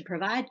government should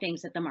provide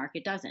things that the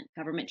market doesn't.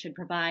 Government should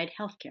provide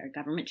healthcare.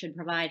 Government should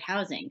provide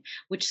housing,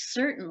 which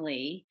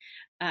certainly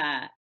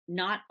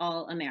not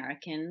all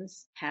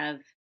Americans have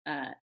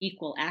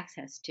equal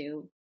access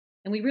to.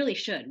 And we really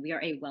should. We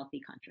are a wealthy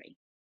country.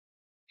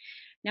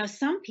 Now,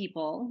 some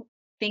people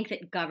think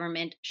that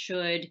government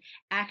should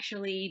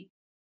actually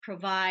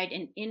provide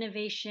an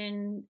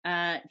innovation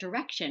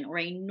direction or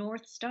a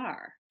North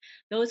Star.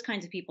 Those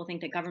kinds of people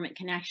think that government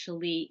can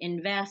actually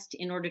invest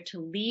in order to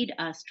lead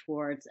us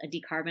towards a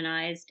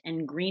decarbonized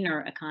and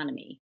greener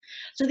economy.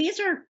 So these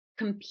are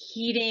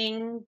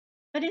competing,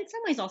 but in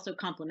some ways also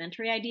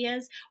complementary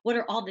ideas. What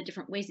are all the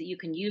different ways that you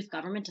can use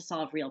government to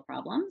solve real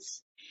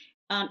problems?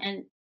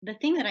 And the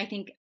thing that I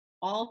think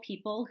all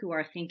people who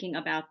are thinking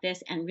about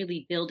this and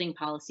really building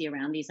policy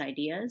around these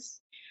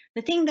ideas,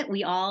 the thing that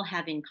we all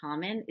have in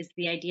common is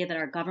the idea that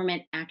our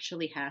government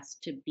actually has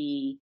to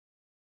be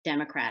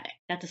democratic.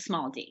 That's a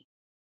small d,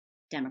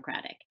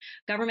 democratic.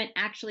 Government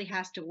actually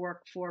has to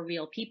work for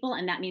real people,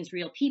 and that means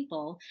real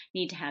people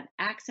need to have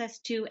access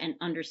to and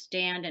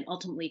understand and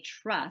ultimately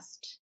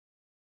trust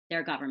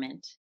their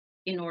government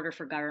in order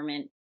for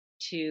government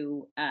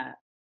to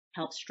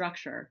help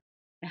structure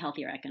a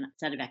healthier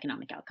set of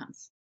economic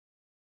outcomes.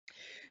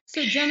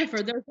 So,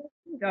 Jennifer, there's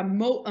a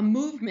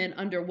movement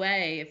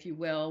underway, if you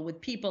will, with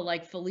people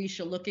like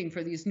Felicia looking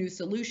for these new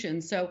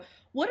solutions. So,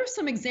 what are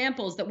some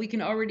examples that we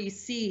can already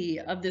see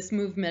of this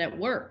movement at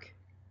work?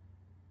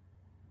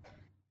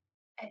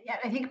 Yeah,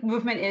 I think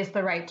movement is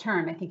the right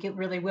term. I think it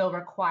really will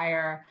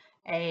require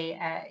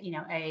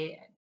a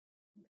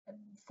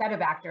set of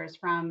actors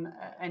from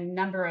a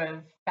number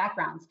of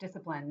backgrounds,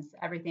 disciplines,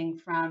 everything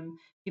from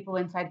people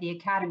inside the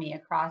academy,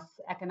 across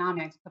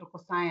economics,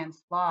 political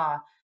science, law,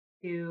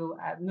 to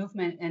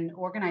movement and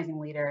organizing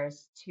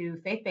leaders, to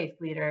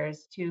faith-based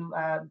leaders, to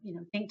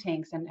think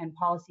tanks and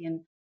policy and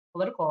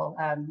political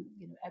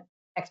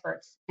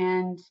experts.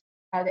 And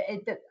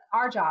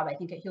our job, I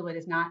think, at Hewlett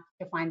is not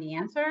to find the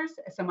answers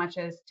so much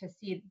as to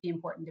see the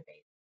important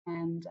debate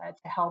and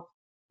to help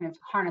kind of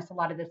harness a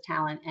lot of this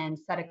talent and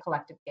set a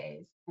collective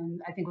gaze.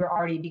 And I think we're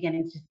already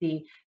beginning to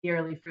see the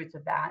early fruits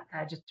of that.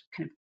 Just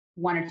kind of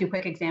one or two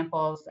quick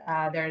examples.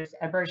 There's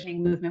a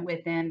burgeoning movement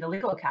within the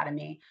legal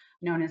academy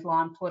known as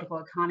law and political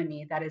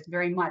economy that is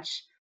very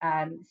much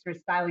sort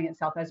of styling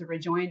itself as a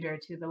rejoinder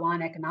to the law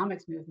and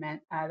economics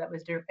movement that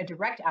was a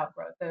direct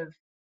outgrowth of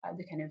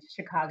the kind of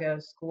Chicago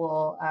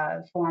school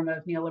form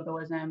of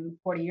neoliberalism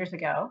 40 years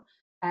ago.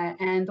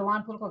 And the law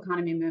and political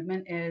economy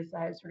movement is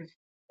sort of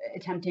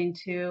attempting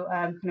to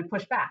kind of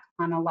push back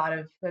on a lot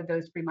of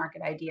those free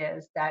market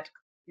ideas that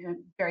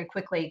very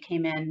quickly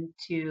came in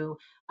to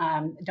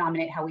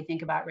dominate how we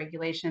think about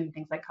regulation,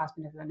 things like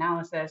cost-benefit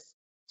analysis.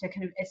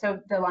 So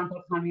the law and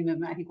political economy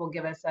movement, I think, will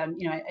give us a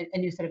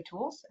new set of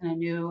tools and a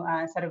new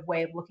set of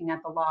way of looking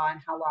at the law and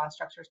how law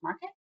structures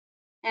market.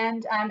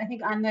 And I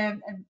think on the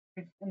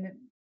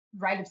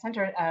right of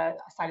center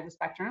side of the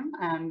spectrum,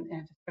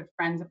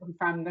 friends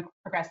from the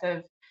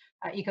progressive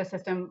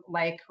ecosystem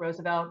like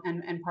Roosevelt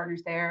and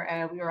partners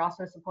there, we are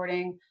also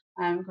supporting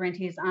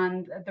grantees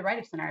on the right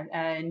of center,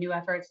 new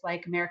efforts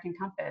like American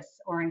Compass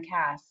or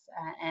Cass,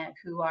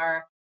 who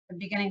are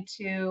beginning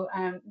to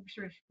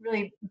sort of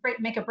really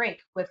make a break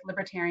with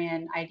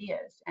libertarian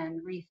ideas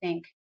and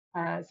rethink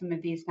some of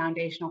these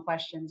foundational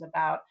questions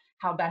about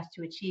how best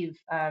to achieve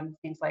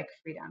things like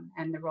freedom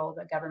and the role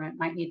that government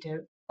might need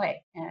to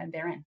play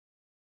therein.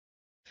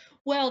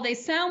 Well, they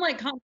sound like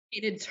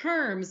complicated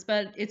terms,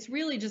 but it's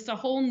really just a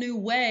whole new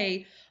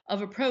way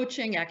of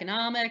approaching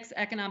economics,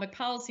 economic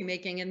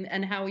policymaking,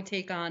 and how we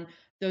take on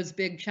those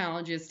big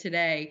challenges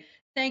today.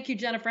 Thank you,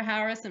 Jennifer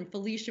Harris and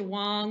Felicia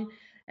Wong.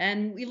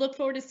 And we look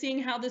forward to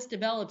seeing how this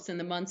develops in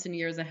the months and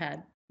years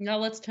ahead. Now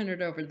let's turn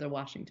it over to the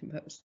Washington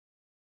Post.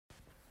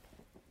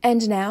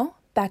 And now,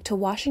 back to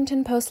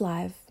Washington Post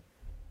Live.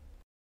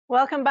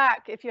 Welcome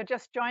back. If you're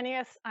just joining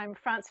us, I'm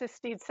Frances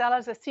Steed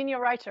Sellers, a senior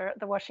writer at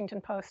the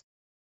Washington Post.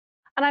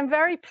 And I'm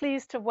very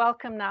pleased to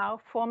welcome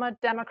now former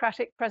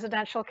Democratic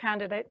presidential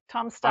candidate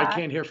Tom Steyer. I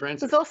can't hear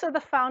Frances. Who's also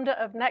the founder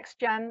of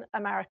NextGen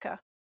America.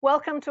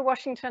 Welcome to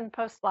Washington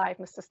Post Live,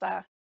 Mr.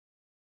 Steyer.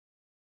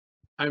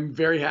 I'm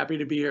very happy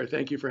to be here.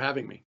 Thank you for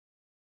having me.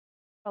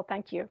 Well,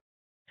 thank you.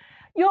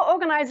 Your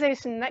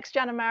organization,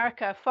 NextGen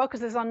America,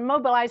 focuses on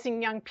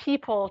mobilizing young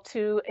people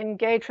to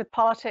engage with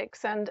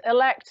politics and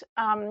elect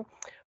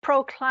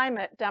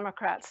pro-climate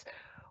Democrats.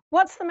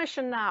 What's the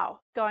mission now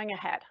going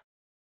ahead?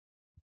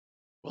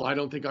 Well, I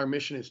don't think our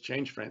mission has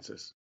changed,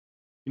 Frances.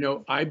 You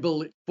know, I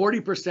believe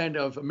 40%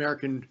 of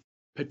American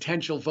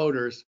potential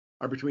voters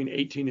are between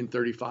 18 and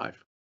 35.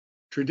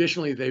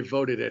 Traditionally, they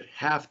voted at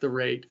half the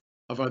rate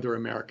of other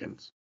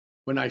Americans.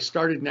 When I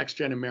started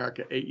NextGen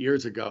America 8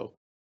 years ago,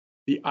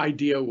 the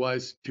idea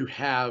was to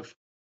have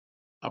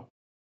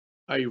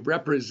a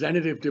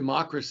representative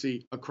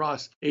democracy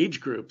across age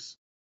groups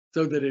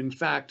so that, in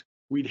fact,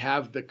 we'd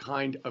have the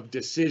kind of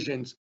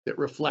decisions that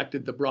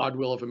reflected the broad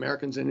will of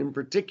Americans. And in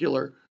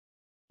particular,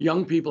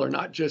 young people are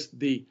not just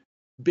the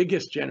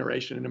biggest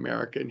generation in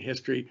American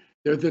history,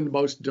 they're the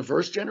most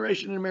diverse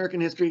generation in American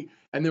history,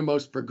 and they're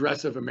most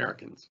progressive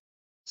Americans.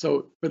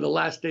 So for the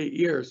last 8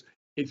 years,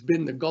 it's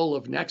been the goal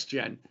of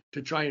NextGen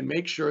to try and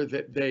make sure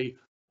that they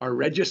are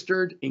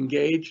registered,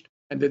 engaged,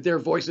 and that their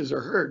voices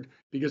are heard,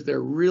 because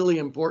they're really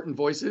important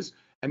voices.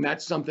 And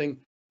that's something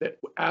that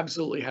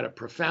absolutely had a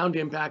profound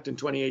impact in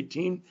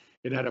 2018.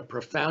 It had a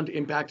profound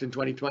impact in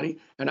 2020,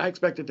 and I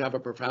expect it to have a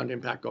profound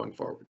impact going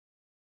forward.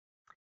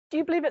 Do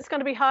you believe it's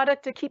going to be harder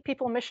to keep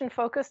people mission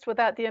focused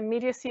without the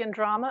immediacy and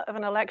drama of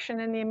an election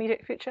in the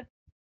immediate future?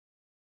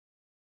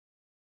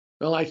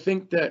 Well, I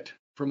think that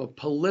from a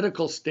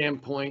political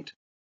standpoint,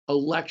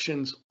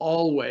 elections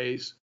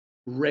always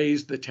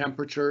raise the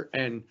temperature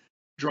and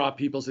draw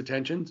people's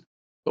attentions.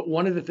 But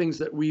one of the things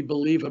that we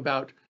believe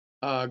about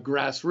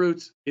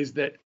grassroots is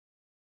that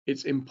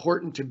it's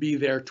important to be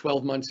there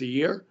 12 months a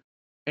year.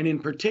 And in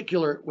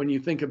particular, when you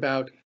think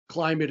about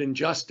climate and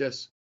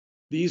justice,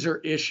 these are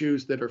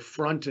issues that are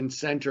front and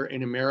center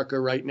in America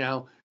right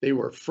now. They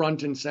were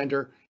front and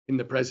center in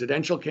the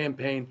presidential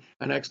campaign.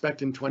 And I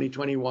expect in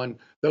 2021,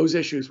 those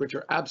issues, which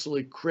are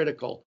absolutely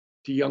critical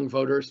to young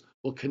voters,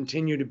 will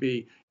continue to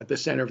be at the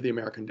center of the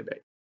American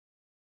debate.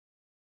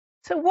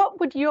 So what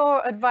would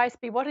your advice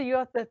be? What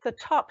are the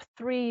top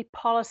 3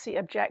 policy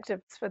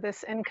objectives for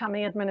this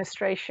incoming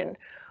administration?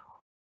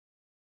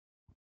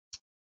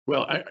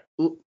 Well,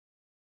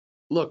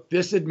 look,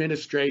 this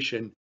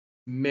administration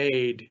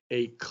made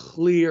a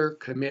clear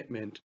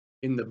commitment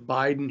in the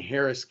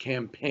Biden-Harris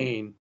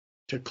campaign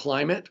to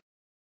climate.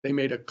 They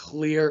made a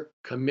clear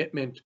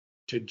commitment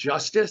to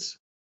justice,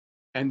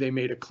 and they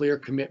made a clear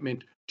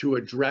commitment to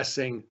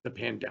addressing the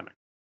pandemic.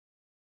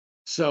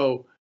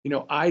 So,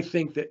 I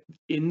think that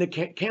in the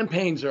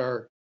campaigns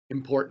are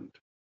important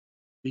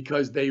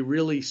because they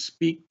really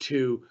speak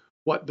to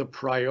what the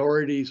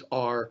priorities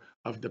are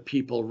of the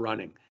people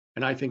running.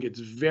 And I think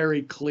it's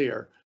very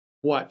clear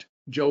what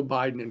Joe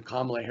Biden and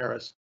Kamala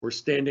Harris were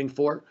standing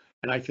for.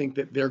 And I think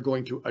that they're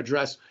going to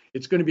address,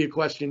 it's going to be a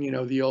question,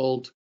 the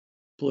old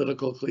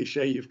political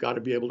cliche, you've got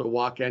to be able to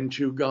walk and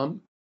chew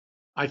gum.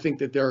 I think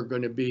that there are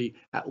going to be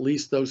at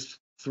least those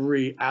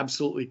 3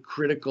 absolutely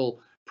critical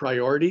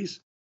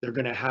priorities. They're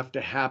going to have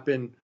to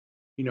happen,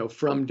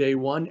 from day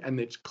one. And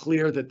it's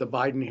clear that the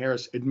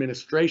Biden-Harris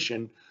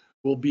administration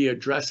will be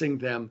addressing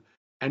them,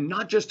 and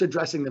not just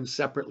addressing them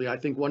separately. I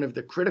think one of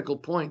the critical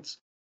points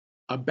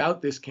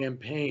about this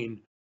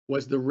campaign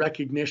was the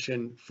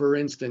recognition, for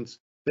instance,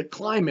 that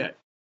climate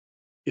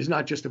is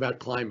not just about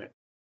climate,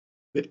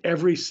 that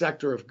every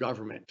sector of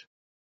government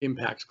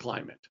impacts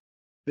climate,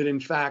 that in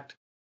fact,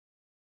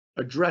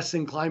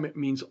 addressing climate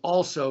means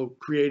also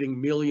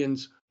creating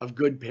millions of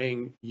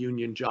good-paying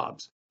union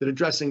jobs, that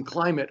addressing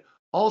climate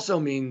also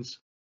means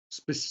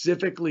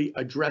specifically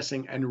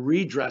addressing and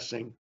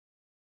redressing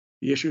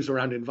the issues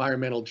around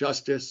environmental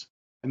justice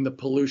and the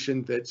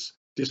pollution that's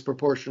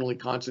disproportionately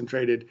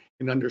concentrated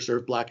in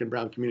underserved Black and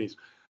brown communities.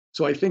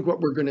 So I think what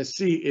we're going to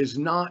see is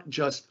not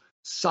just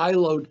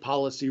siloed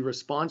policy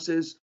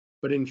responses,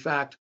 but in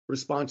fact,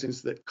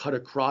 responses that cut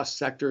across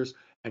sectors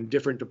and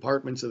different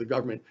departments of the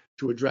government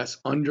to address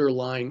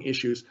underlying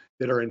issues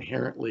that are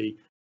inherently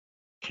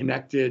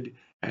connected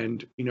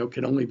and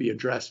can only be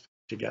addressed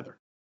together.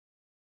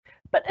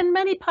 But in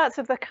many parts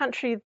of the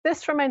country,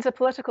 this remains a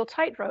political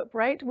tightrope,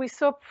 right? We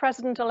saw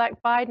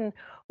President-elect Biden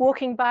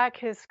walking back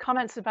his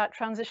comments about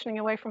transitioning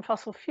away from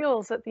fossil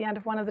fuels at the end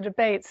of one of the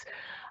debates.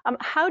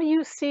 How do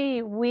you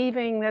see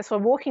weaving this or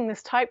walking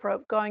this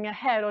tightrope going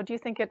ahead, or do you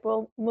think it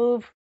will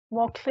move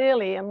more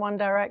clearly in one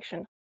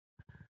direction?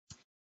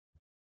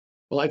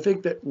 Well, I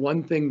think that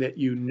one thing that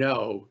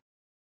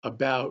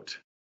about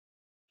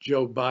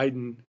Joe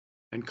Biden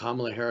and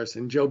Kamala Harris,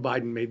 and Joe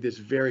Biden made this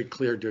very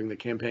clear during the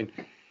campaign,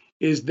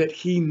 is that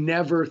he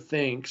never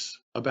thinks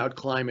about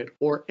climate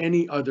or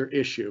any other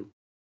issue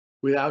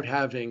without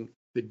having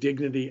the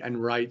dignity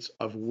and rights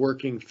of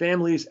working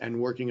families and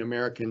working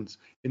Americans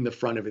in the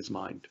front of his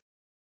mind.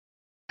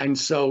 And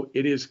so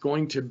it is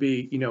going to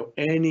be,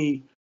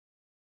 any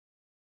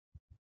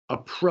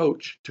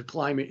approach to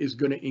climate is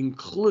going to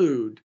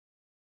include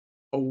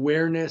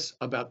awareness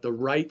about the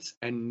rights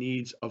and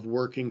needs of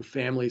working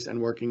families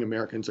and working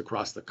Americans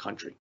across the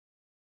country.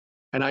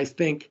 And I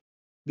think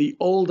the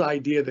old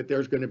idea that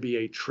there's going to be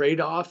a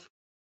trade-off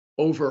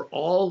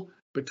overall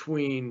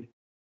between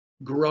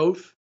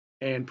growth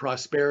and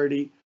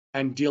prosperity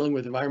and dealing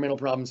with environmental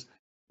problems,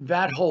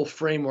 that whole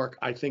framework,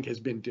 I think, has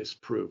been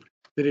disproved.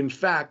 That in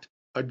fact,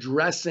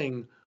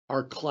 addressing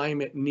our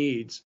climate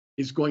needs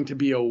is going to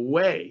be a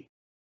way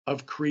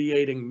of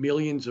creating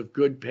millions of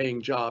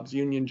good-paying jobs,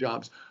 union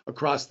jobs,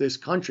 across this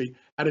country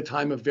at a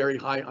time of very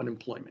high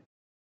unemployment.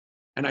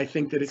 And I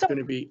think that it's going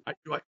to be,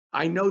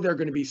 I know they're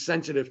going to be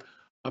sensitive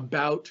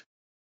about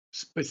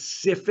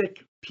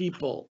specific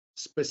people,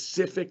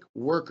 specific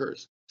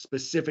workers,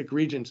 specific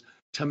regions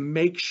to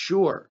make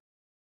sure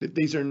that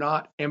these are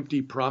not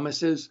empty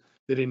promises,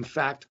 that in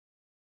fact,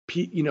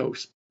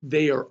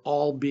 they are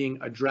all being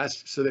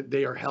addressed so that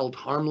they are held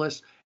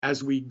harmless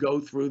as we go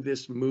through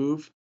this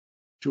move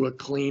to a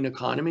clean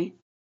economy.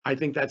 I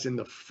think that's in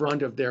the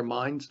front of their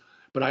minds.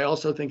 But I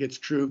also think it's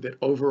true that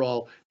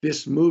overall,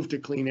 this move to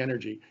clean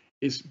energy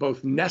is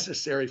both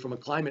necessary from a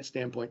climate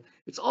standpoint.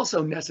 It's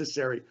also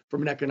necessary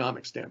from an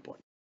economic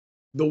standpoint.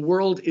 The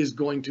world is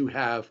going to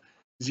have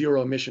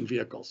zero emission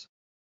vehicles.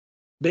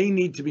 They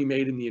need to be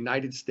made in the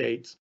United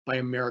States by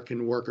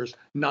American workers,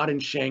 not in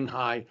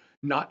Shanghai,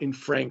 not in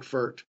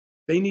Frankfurt.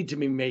 They need to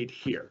be made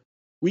here.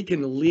 We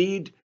can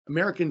lead.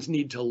 Americans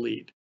need to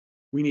lead.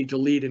 We need to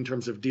lead in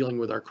terms of dealing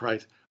with our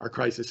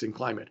crisis in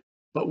climate.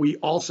 But we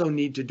also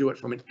need to do it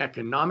from an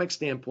economic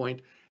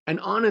standpoint. And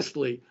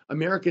honestly,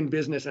 American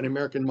business and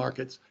American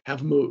markets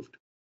have moved.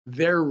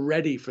 They're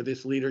ready for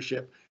this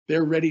leadership.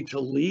 They're ready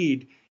to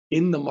lead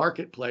in the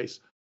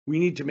marketplace. We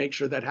need to make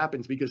sure that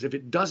happens, because if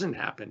it doesn't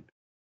happen,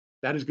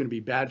 that is going to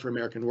be bad for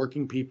American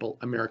working people,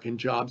 American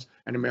jobs,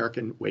 and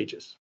American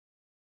wages.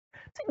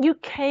 So you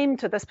came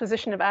to this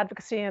position of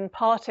advocacy in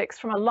politics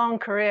from a long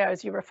career,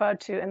 as you referred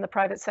to, in the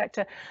private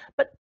sector.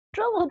 But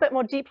drill a little bit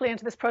more deeply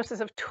into this process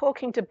of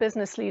talking to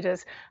business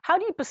leaders. How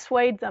do you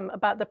persuade them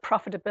about the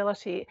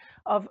profitability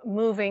of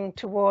moving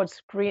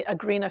towards a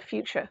greener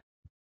future?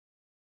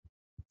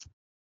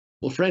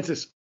 Well,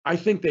 Francis, I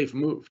think they've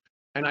moved.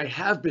 And I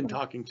have been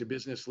talking to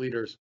business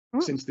leaders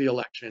since the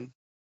election.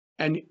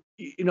 And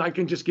I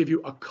can just give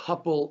you a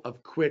couple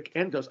of quick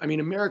anecdotes. I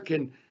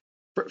mean,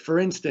 for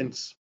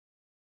instance,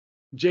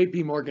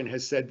 JP Morgan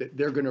has said that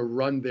they're going to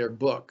run their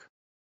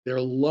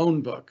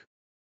loan book,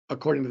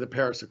 according to the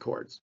Paris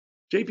Accords.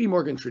 JP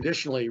Morgan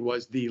traditionally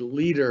was the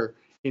leader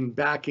in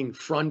backing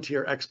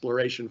frontier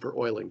exploration for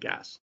oil and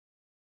gas.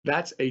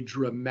 That's a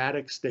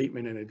dramatic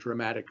statement and a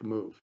dramatic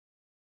move.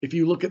 If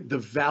you look at the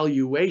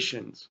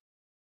valuations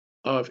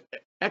of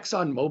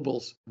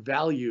ExxonMobil's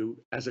value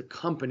as a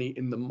company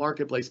in the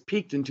marketplace,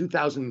 peaked in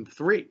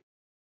 2003.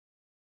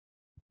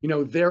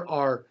 There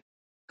are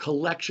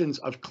collections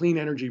of clean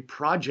energy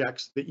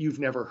projects that you've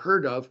never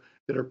heard of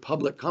that are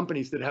public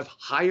companies that have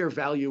higher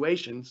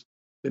valuations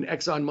than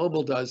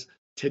ExxonMobil does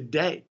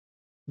today.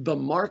 The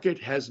market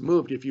has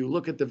moved. If you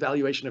look at the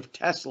valuation of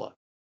Tesla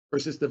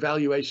versus the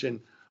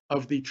valuation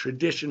of the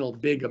traditional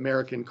big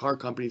American car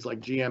companies like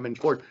GM and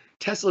Ford,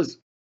 Tesla's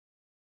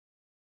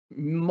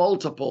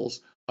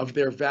multiples of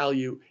their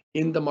value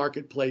in the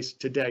marketplace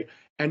today.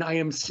 And I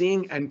am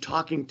seeing and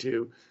talking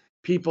to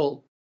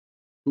people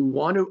who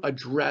want to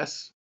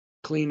address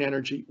clean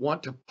energy,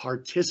 want to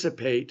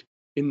participate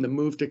in the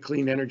move to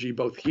clean energy,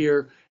 both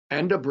here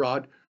and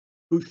abroad,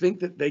 who think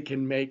that they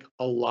can make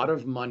a lot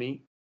of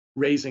money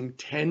raising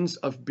tens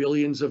of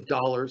billions of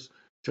dollars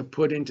to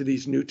put into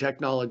these new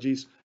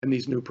technologies and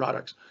these new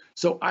products.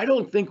 So I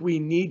don't think we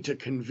need to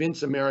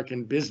convince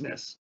American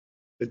business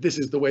that this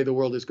is the way the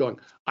world is going.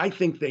 I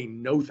think they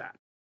know that.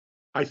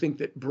 I think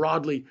that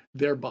broadly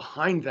they're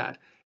behind that.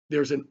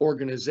 There's an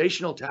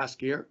organizational task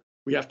here.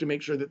 We have to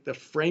make sure that the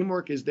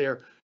framework is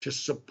there to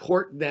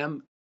support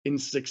them in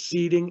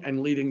succeeding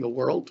and leading the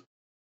world.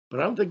 But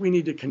I don't think we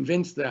need to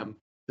convince them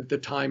that the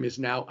time is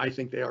now. I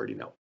think they already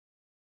know.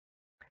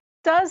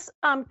 Does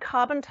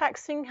carbon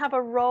taxing have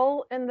a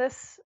role in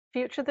this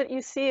future that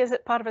you see? Is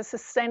it part of a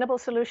sustainable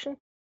solution?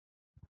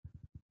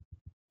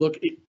 Look,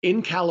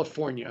 in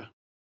California,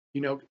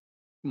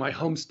 my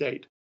home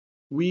state,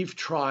 we've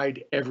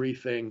tried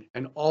everything,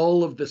 and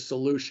all of the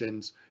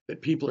solutions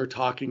that people are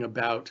talking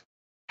about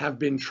have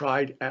been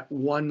tried at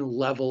one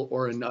level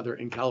or another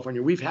in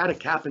California. We've had a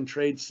cap and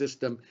trade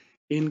system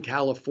in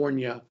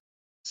California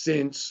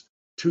since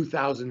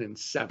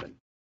 2007.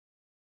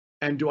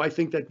 And do I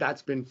think that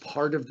that's been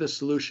part of the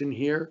solution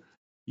here?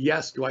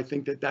 Yes. Do I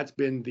think that that's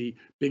been the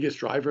biggest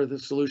driver of the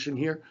solution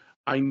here?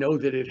 I know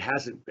that it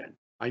hasn't been.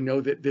 I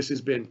know that this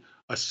has been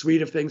a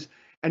suite of things.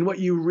 And what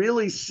you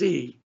really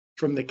see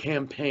from the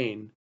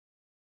campaign,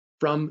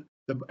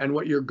 and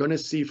what you're going to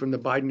see from the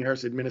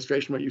Biden-Harris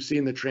administration, what you see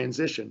in the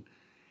transition,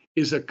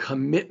 is a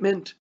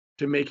commitment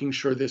to making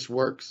sure this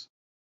works,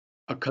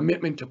 a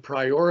commitment to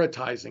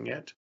prioritizing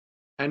it,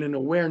 and an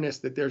awareness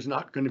that there's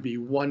not going to be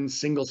one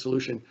single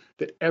solution,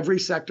 that every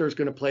sector is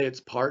going to play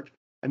its part,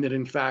 and that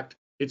in fact,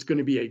 it's going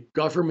to be a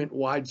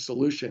government-wide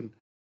solution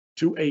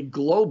to a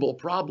global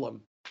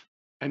problem.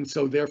 And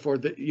so therefore,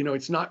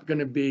 it's not going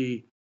to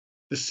be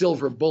the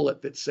silver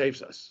bullet that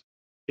saves us.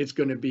 It's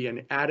going to be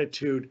an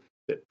attitude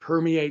that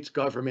permeates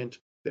government,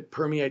 that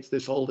permeates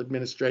this whole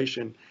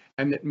administration,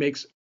 and that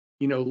makes,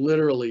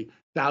 literally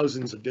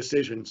thousands of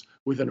decisions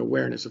with an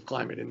awareness of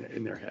climate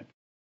in their head.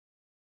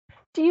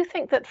 Do you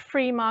think that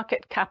free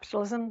market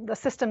capitalism, the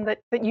system that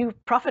you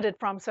profited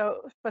from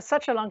for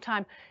such a long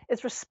time,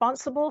 is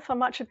responsible for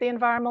much of the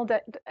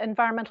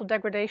environmental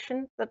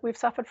degradation that we've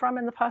suffered from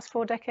in the past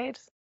 4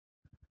 decades?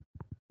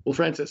 Well,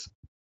 Francis,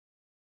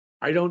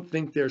 I don't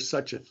think there's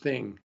such a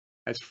thing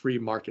as free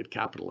market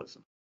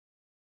capitalism.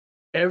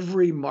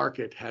 Every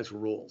market has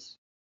rules.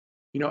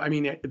 I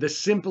mean, the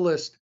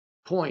simplest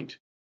point,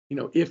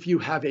 if you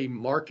have a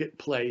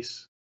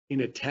marketplace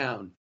in a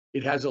town,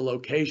 it has a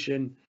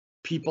location,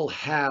 people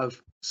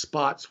have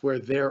spots where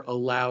they're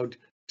allowed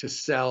to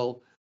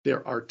sell.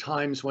 There are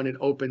times when it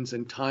opens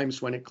and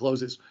times when it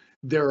closes.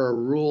 There are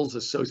rules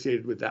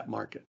associated with that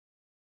market.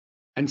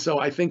 And so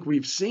I think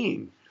we've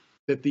seen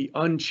that the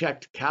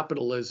unchecked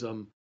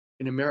capitalism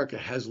in America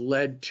has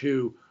led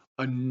to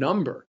a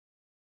number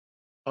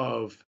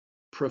of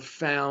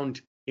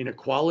profound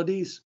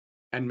inequalities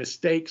and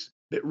mistakes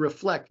that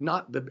reflect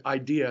not the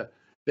idea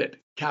that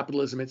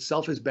capitalism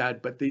itself is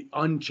bad, but the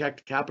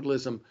unchecked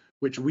capitalism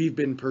which we've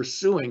been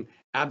pursuing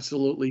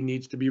absolutely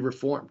needs to be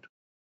reformed.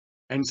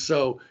 And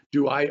so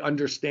do I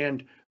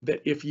understand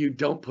that if you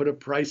don't put a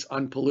price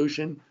on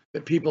pollution,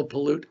 that people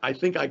pollute? I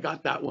think I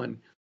got that one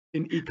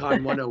in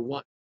Econ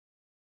 101.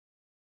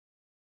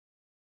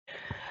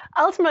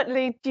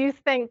 Ultimately, do you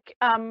think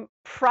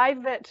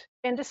private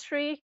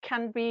industry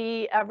can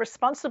be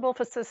responsible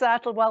for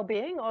societal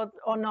well-being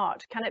or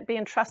not? Can it be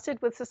entrusted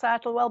with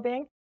societal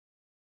well-being?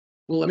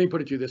 Well, let me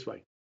put it to you this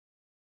way.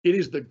 It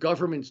is the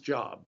government's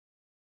job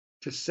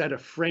to set a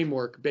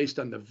framework based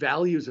on the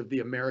values of the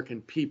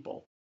American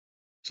people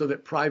so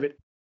that private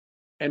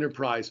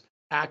enterprise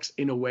acts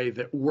in a way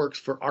that works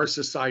for our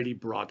society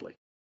broadly.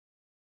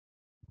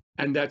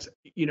 And that's,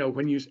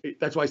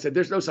 that's why I said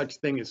there's no such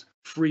thing as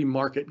free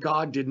market.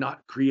 God did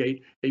not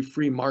create a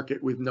free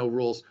market with no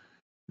rules.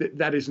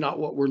 That is not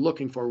what we're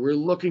looking for. We're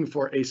looking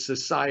for a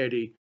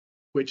society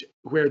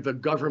where the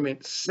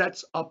government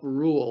sets up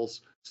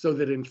rules so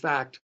that, in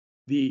fact,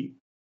 the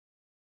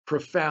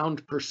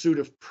profound pursuit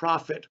of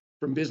profit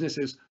from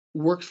businesses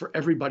works for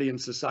everybody in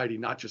society,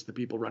 not just the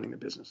people running the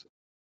businesses.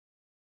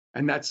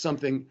 And that's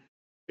something,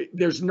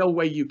 there's no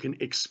way you can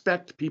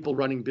expect people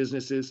running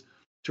businesses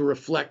to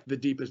reflect the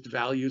deepest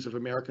values of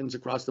Americans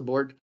across the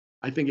board.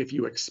 I think if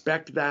you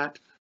expect that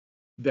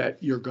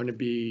you're going to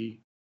be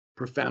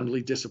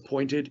profoundly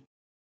disappointed.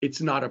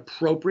 It's not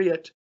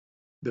appropriate.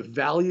 The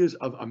values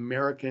of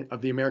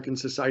the American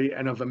society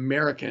and of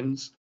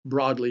Americans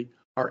broadly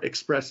are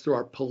expressed through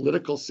our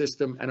political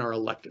system and our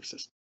elective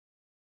system.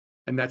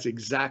 And that's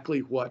exactly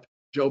what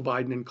Joe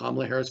Biden and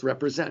Kamala Harris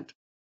represent.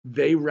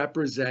 They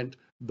represent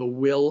the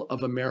will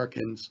of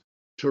Americans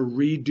to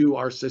redo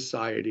our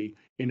society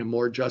in a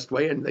more just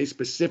way. And they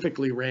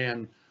specifically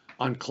ran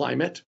on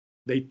climate.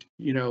 They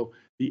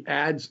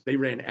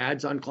ran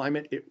ads on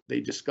climate. They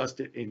discussed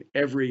it in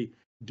every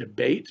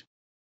debate.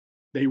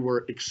 They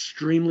were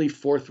extremely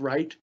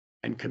forthright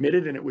and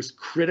committed, and it was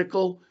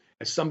critical.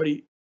 As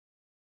somebody,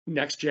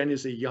 NextGen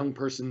is a young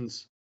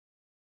person's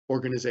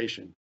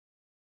organization.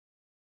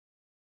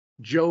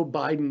 Joe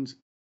Biden's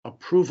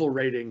approval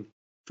rating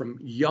from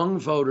young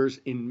voters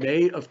in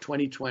May of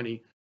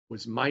 2020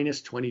 was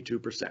minus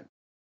 22%.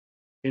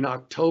 In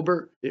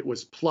October, it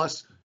was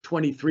plus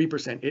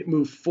 23%. It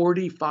moved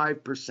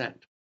 45%.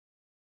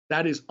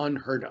 That is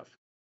unheard of.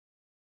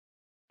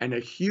 And a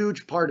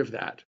huge part of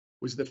that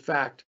was the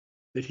fact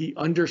that he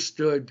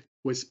understood,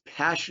 was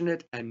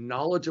passionate and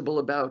knowledgeable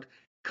about,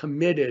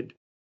 committed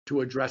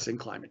to addressing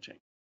climate change.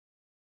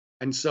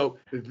 And so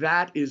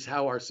that is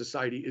how our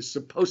society is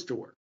supposed to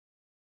work.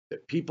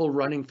 That people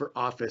running for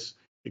office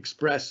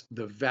express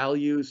the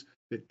values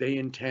that they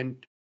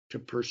intend to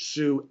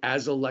pursue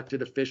as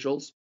elected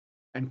officials,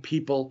 and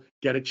people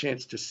get a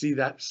chance to see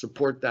that,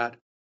 support that,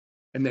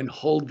 and then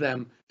hold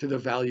them to the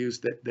values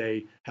that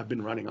they have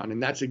been running on.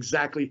 And that's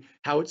exactly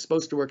how it's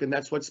supposed to work. And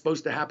that's what's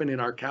supposed to happen in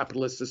our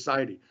capitalist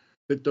society,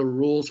 that the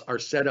rules are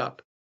set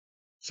up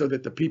so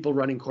that the people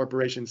running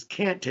corporations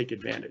can't take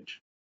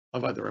advantage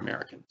of other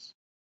Americans,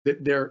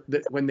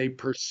 that when they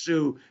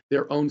pursue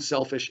their own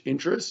selfish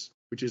interests,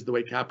 which is the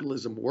way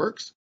capitalism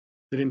works,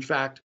 that in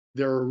fact,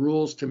 there are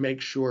rules to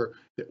make sure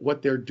that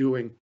what they're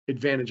doing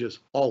advantages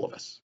all of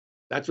us.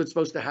 That's what's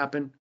supposed to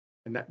happen.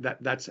 And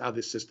that's how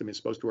this system is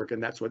supposed to work.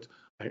 And that's what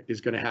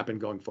is going to happen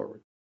going forward.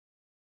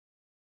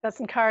 That's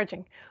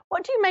encouraging.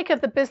 What do you make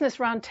of the Business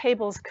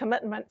Roundtable's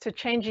commitment to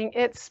changing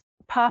its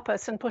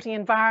purpose and putting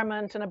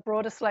environment and a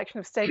broader selection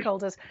of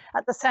stakeholders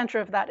at the center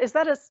of that? Is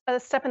that a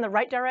step in the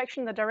right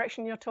direction, the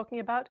direction you're talking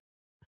about?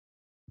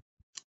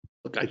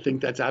 Look, I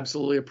think that's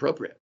absolutely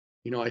appropriate.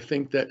 I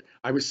think that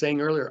I was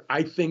saying earlier,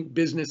 I think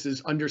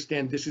businesses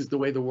understand this is the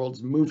way the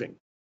world's moving.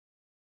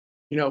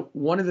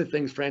 One of the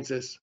things,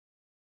 Francis,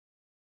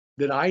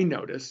 that I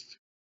noticed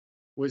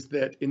was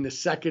that in the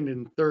second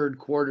and third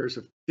quarters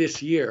of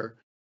this year,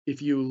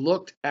 if you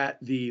looked at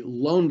the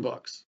loan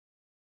books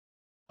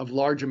of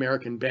large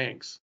American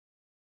banks,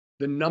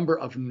 the number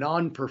of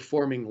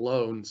non-performing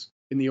loans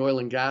in the oil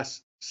and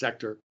gas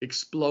sector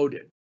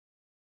exploded.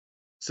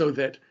 So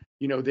that,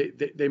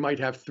 they might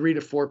have 3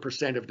 to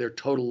 4% of their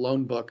total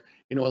loan book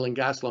in oil and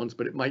gas loans,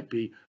 but it might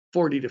be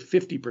 40 to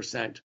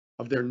 50%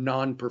 of their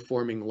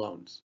non-performing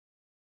loans.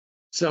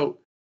 So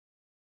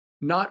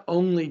not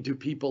only do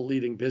people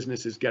leading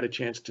businesses get a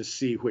chance to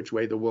see which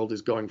way the world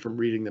is going from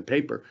reading the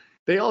paper,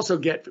 they also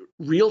get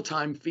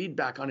real-time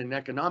feedback on an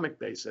economic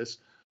basis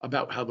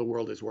about how the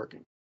world is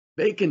working.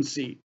 They can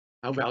see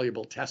how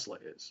valuable Tesla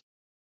is.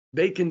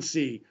 They can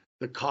see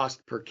the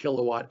cost per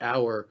kilowatt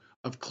hour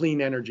of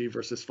clean energy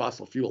versus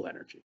fossil fuel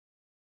energy.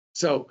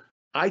 So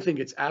I think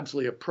it's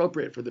absolutely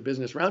appropriate for the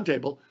Business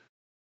Roundtable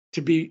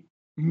to be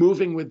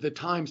moving with the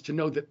times, to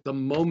know that the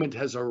moment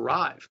has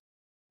arrived.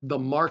 The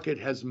market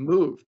has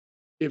moved.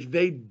 If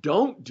they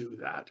don't do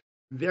that,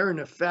 they're in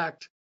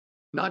effect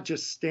not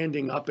just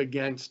standing up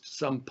against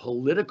some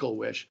political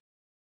wish,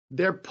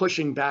 they're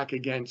pushing back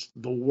against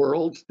the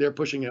world, they're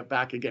pushing it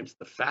back against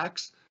the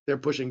facts, they're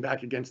pushing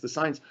back against the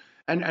science.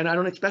 And I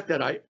don't expect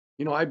that. I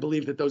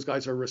believe that those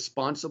guys are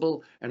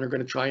responsible and are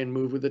going to try and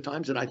move with the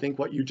times. And I think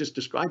what you just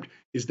described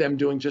is them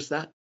doing just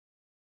that.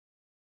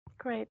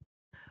 Great.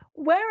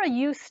 Where are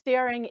you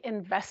steering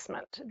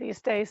investment these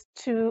days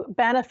to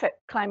benefit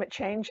climate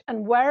change?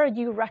 And where are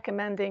you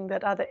recommending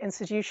that other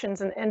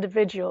institutions and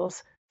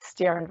individuals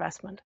steer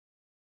investment?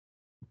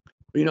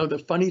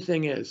 The funny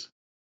thing is,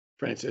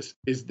 Francis,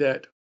 is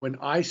that when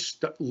I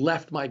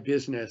left my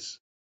business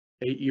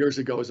 8 years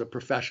ago as a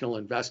professional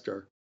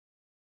investor,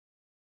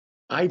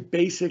 I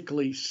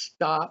basically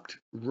stopped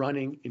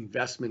running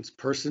investments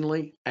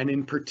personally. And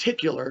in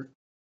particular,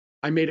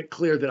 I made it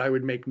clear that I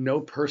would make no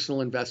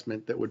personal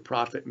investment that would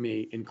profit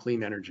me in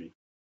clean energy,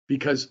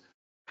 because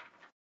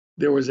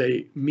there was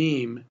a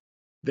meme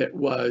that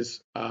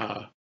was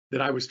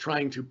that I was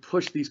trying to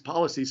push these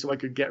policies so I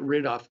could get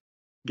rich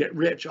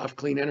off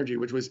clean energy,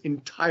 which was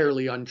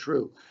entirely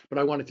untrue. But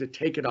I wanted to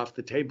take it off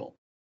the table.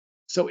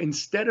 So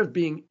instead of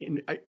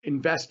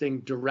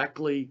investing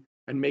directly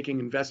and making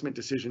investment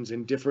decisions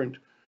in different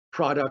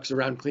products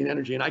around clean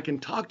energy, and I can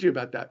talk to you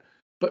about that,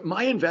 but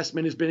my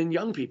investment has been in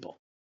young people.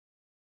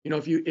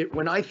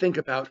 When I think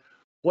about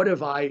what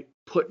have I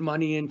put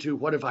money into,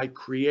 what have I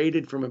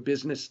created from a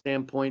business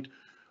standpoint,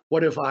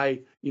 what have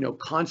I,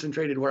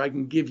 concentrated where I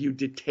can give you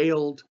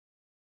detailed,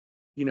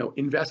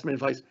 investment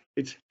advice,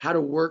 it's how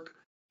to work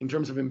in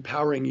terms of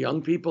empowering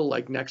young people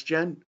like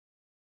NextGen.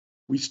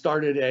 We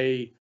started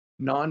a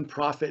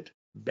nonprofit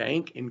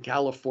bank in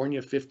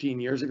California 15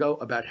 years ago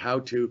about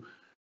how to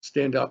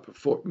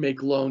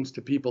make loans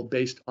to people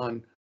based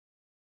on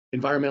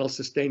environmental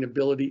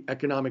sustainability,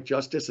 economic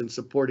justice, and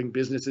supporting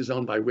businesses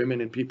owned by women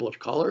and people of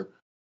color.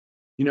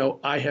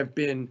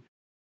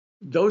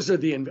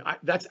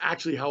 That's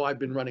actually how I've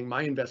been running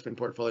my investment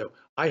portfolio.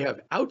 I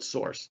have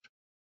outsourced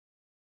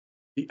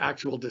the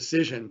actual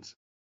decisions,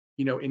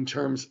 in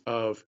terms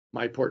of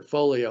my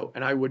portfolio,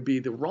 and I would be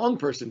the wrong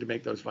person to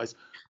make those advice.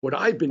 What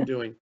I've been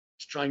doing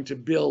is trying to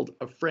build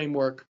a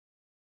framework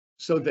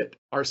so that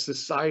our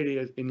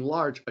society in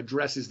large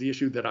addresses the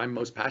issue that I'm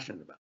most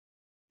passionate about.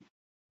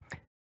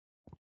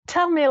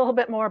 Tell me a little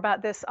bit more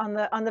about this on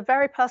the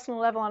very personal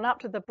level and up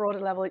to the broader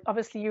level.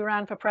 Obviously, you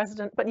ran for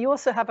president, but you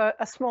also have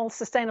a small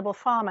sustainable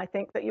farm, I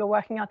think, that you're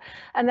working on.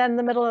 And then in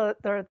the middle,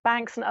 there are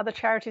banks and other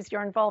charities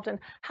you're involved in.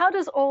 How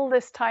does all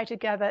this tie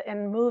together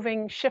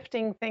in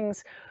shifting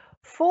things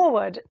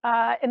forward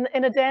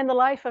in a day in the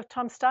life of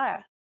Tom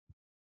Steyer?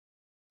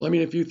 Well,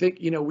 if you think,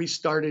 we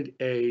started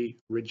a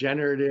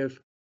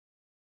regenerative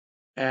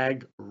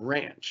ag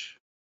ranch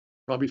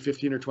probably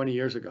 15 or 20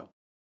 years ago,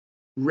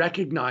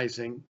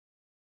 recognizing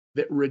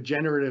that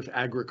regenerative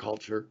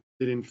agriculture,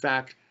 that in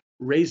fact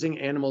raising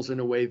animals in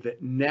a way that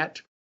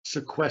net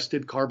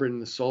sequestered carbon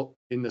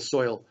in the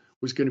soil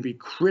was going to be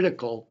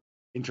critical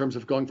in terms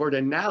of going forward.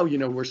 And now,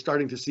 we're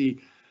starting to see,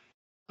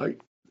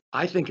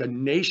 I think, a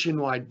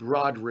nationwide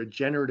broad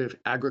regenerative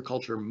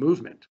agriculture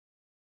movement,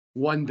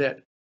 one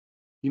that,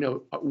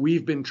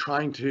 we've been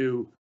trying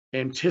to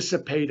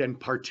anticipate and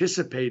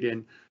participate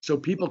in so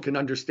people can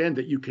understand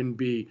that you can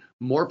be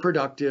more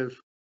productive,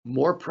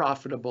 more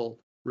profitable,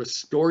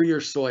 restore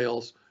your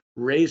soils,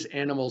 raise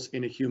animals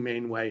in a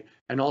humane way,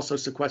 and also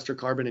sequester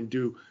carbon and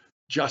do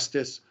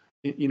justice,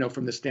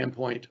 from the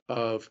standpoint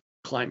of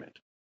climate.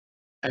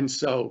 And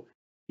so,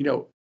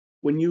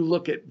 when you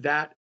look at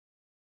that,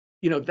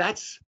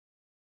 that's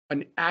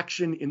an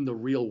action in the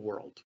real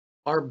world.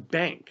 Our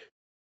bank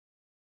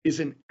is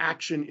an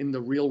action in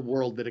the real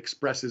world that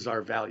expresses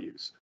our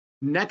values.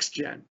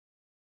 NextGen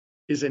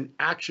is an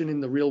action in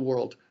the real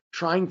world,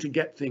 trying to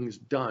get things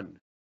done.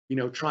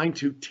 Trying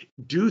to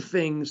do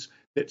things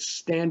that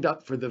stand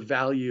up for the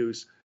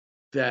values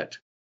that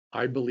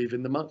I believe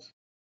in the most.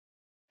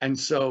 And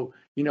so,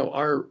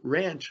 our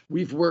ranch,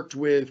 we've worked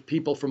with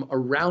people from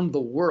around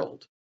the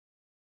world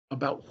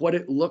about what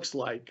it looks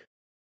like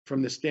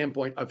from the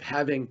standpoint of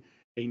having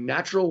a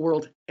natural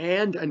world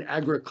and an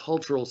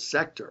agricultural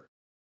sector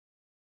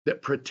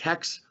that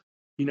protects,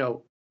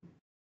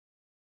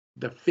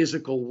 the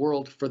physical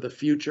world for the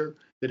future,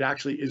 that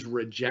actually is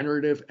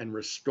regenerative and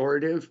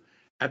restorative,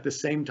 at the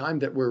same time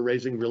that we're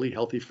raising really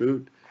healthy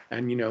food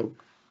and,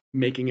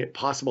 making it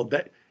possible.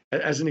 That,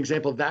 as an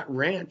example, that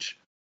ranch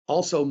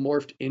also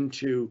morphed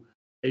into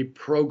a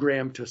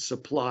program to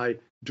supply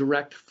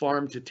direct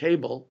farm to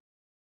table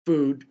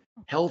food,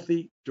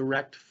 healthy,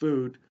 direct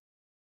food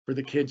for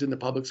the kids in the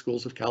public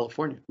schools of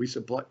California. We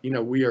supply,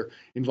 we are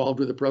involved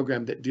with a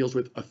program that deals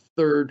with a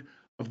third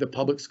of the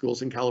public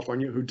schools in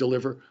California who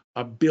deliver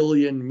 1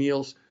 billion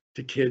meals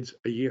to kids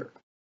a year.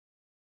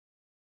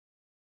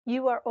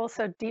 You are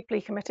also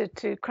deeply committed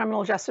to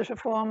criminal justice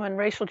reform and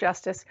racial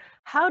justice.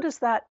 How does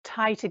that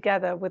tie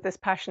together with this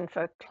passion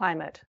for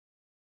climate?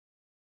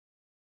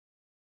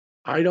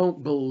 I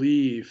don't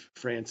believe,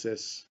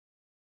 Francis,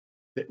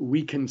 that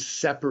we can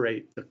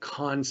separate the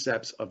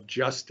concepts of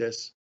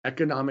justice,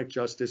 economic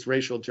justice,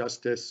 racial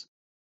justice,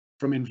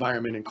 from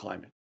environment and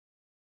climate.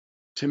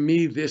 To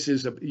me, this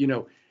is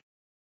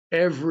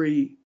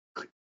every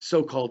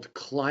so-called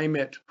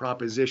climate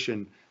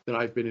proposition that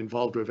I've been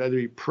involved with,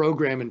 every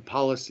program and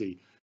policy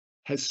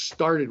has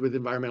started with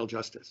environmental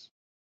justice,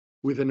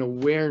 with an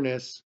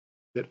awareness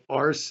that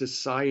our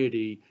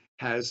society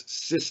has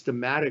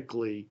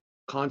systematically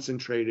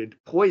concentrated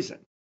poison,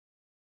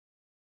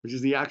 which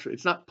is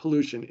it's not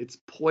pollution, it's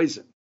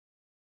poison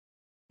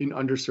in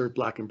underserved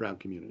Black and Brown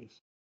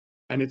communities.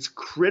 And it's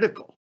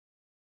critical,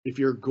 if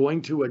you're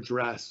going to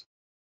address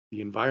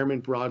the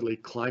environment broadly,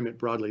 climate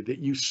broadly, that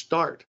you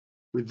start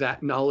with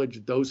that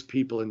knowledge, those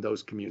people in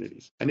those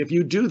communities. And if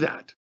you do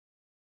that,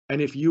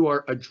 and if you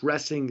are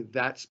addressing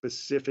that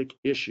specific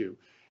issue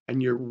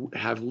and you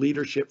have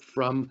leadership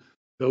from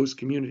those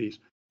communities,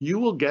 you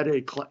will get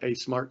a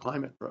smart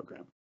climate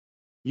program.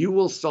 You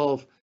will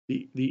solve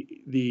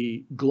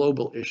the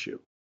global issue.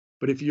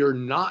 But if you're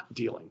not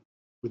dealing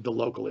with the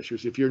local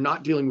issues, if you're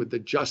not dealing with the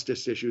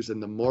justice issues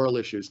and the moral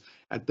issues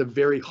at the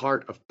very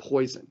heart of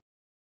poison,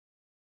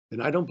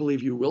 then I don't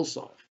believe you will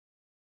solve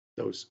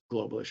those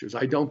global issues.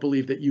 I don't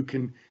believe that you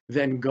can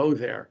then go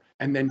there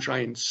and then try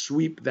and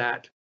sweep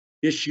that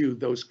issue,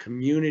 those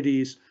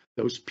communities,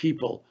 those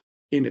people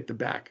in at the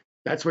back.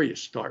 That's where you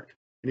start.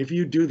 And if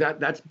you do that,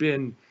 that's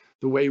been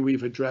the way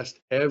we've addressed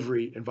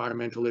every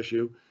environmental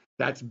issue.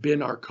 That's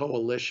been our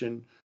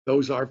coalition.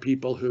 Those are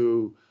people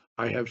who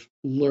I have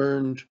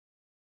learned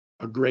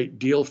a great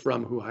deal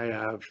from, who I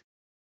have,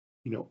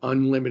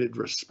 unlimited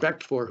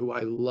respect for, who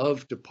I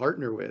love to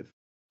partner with,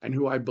 and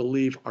who I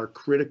believe are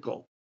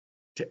critical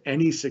to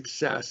any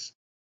success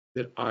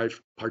that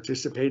I've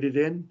participated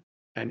in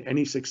and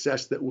any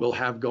success that we'll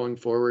have going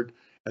forward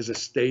as a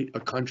state, a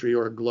country,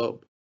 or a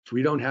globe. If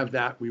we don't have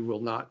that, we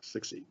will not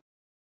succeed.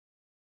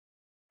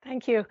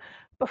 Thank you.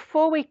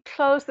 Before we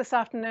close this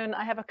afternoon,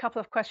 I have a couple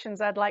of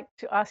questions I'd like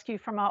to ask you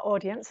from our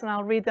audience, and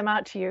I'll read them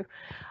out to you.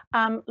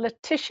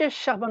 Letitia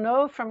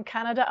Charbonneau from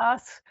Canada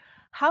asks,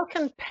 how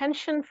can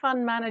pension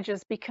fund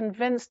managers be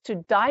convinced to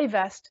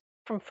divest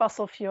from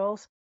fossil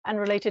fuels and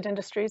related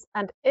industries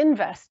and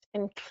invest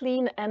in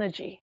clean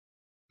energy?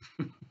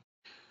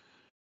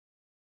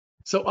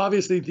 So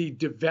obviously the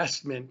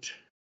divestment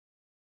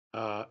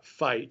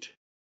fight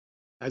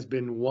has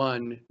been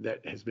one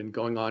that has been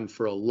going on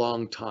for a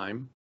long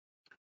time.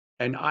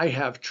 And I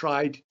have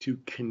tried to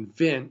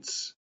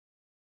convince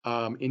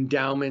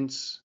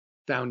endowments,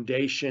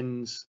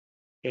 foundations,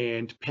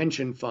 and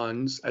pension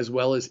funds, as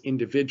well as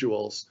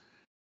individuals,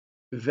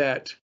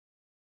 that,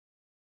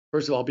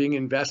 first of all, being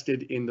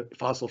invested in the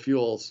fossil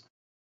fuels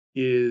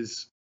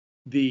is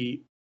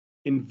the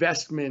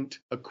investment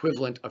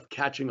equivalent of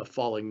catching a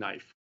falling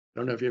knife. I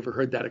don't know if you ever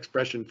heard that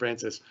expression,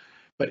 Francis,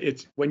 but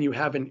it's when you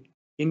have an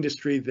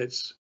industry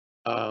that's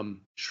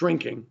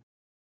shrinking,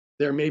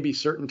 there may be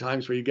certain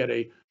times where you get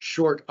a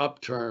short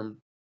upturn,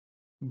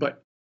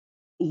 but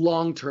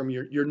long term,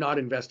 you're not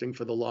investing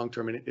for the long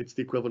term, and it's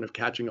the equivalent of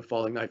catching a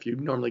falling knife. You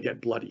normally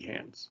get bloody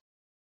hands.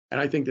 And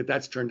I think that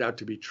that's turned out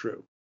to be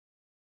true.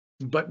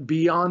 But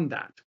beyond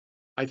that,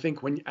 I think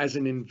as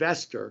an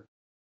investor,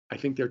 I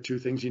think there are two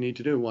things you need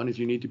to do. One is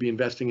you need to be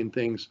investing in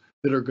things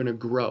that are going to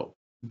grow.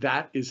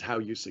 That is how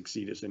you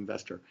succeed as an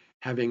investor,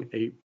 having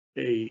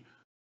a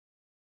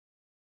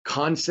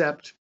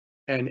concept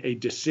and a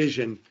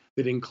decision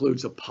that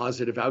includes a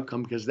positive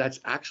outcome, because that's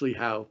actually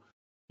how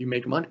you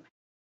make money.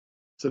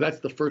 So that's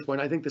the first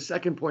point. I think the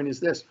second point is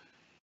this.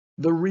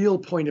 The real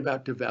point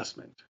about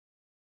divestment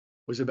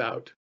was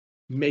about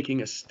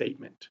making a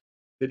statement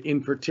that,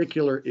 in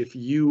particular, if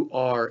you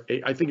are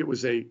I think it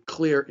was a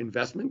clear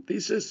investment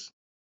thesis,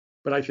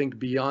 but I think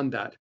beyond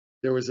that,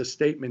 there was a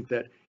statement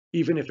that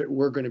even if it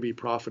were going to be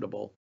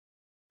profitable,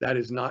 that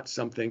is not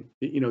something,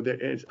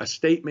 a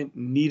statement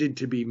needed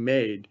to be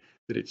made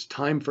that it's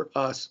time for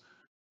us,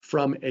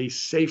 from a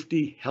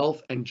safety,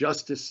 health, and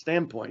justice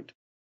standpoint,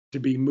 to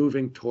be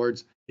moving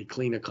towards a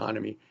clean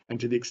economy. And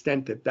to the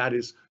extent that that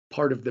is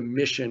part of the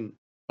mission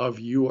of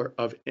your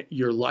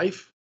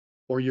life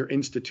or your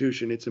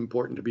institution, it's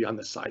important to be on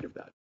the side of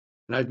that.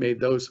 And I've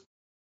made those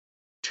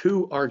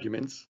two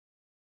arguments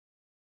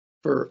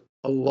for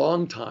a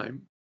long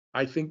time.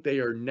 I think they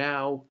are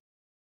now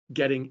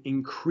getting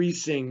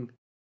increasing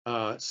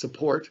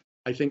support.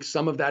 I think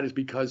some of that is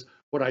because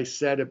what I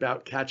said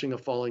about catching a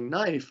falling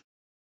knife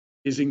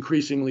is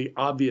increasingly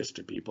obvious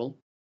to people.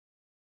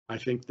 I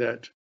think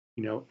that,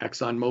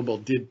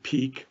 ExxonMobil did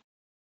peak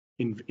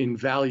in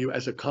value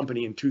as a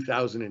company in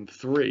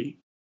 2003.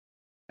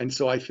 And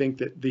so I think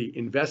that the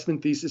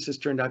investment thesis has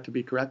turned out to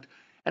be correct.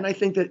 And I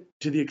think that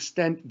to the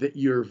extent that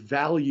your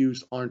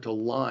values aren't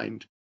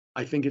aligned,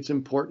 I think it's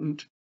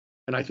important.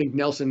 And I think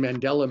Nelson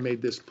Mandela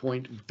made this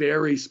point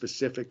very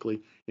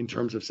specifically in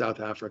terms of South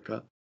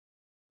Africa,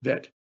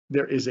 that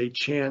there is a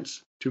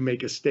chance to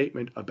make a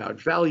statement about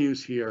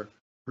values here,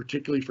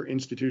 particularly for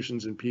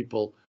institutions and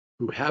people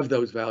who have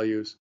those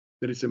values,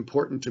 that it's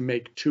important to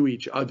make to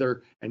each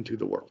other and to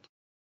the world.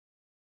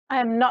 I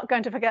am not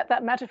going to forget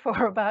that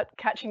metaphor about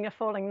catching a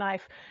falling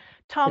knife.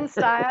 Tom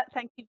Steyer,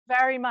 thank you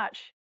very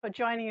much for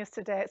joining us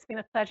today. It's been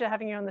a pleasure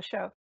having you on the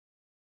show.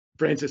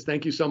 Francis,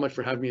 thank you so much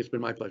for having me. It's been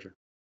my pleasure.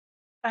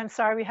 I'm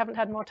sorry we haven't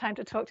had more time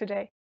to talk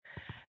today.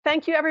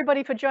 Thank you,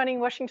 everybody, for joining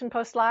Washington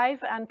Post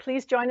Live, and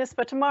please join us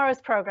for tomorrow's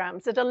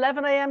programs. At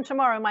 11 a.m.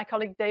 tomorrow, my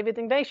colleague David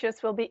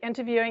Ignatius will be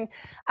interviewing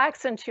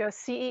Accenture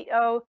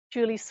CEO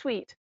Julie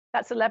Sweet.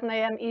 That's 11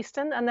 a.m.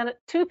 Eastern. And then at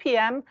 2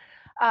 p.m.,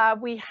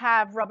 we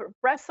have Robert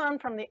Bresson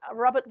from the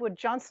Robert Wood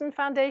Johnson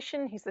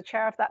Foundation. He's the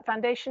chair of that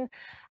foundation.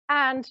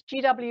 And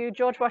GW,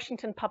 George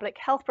Washington Public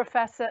Health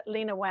Professor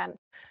Lena Wen.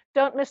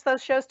 Don't miss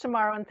those shows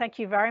tomorrow, and thank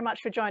you very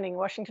much for joining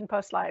Washington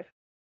Post Live.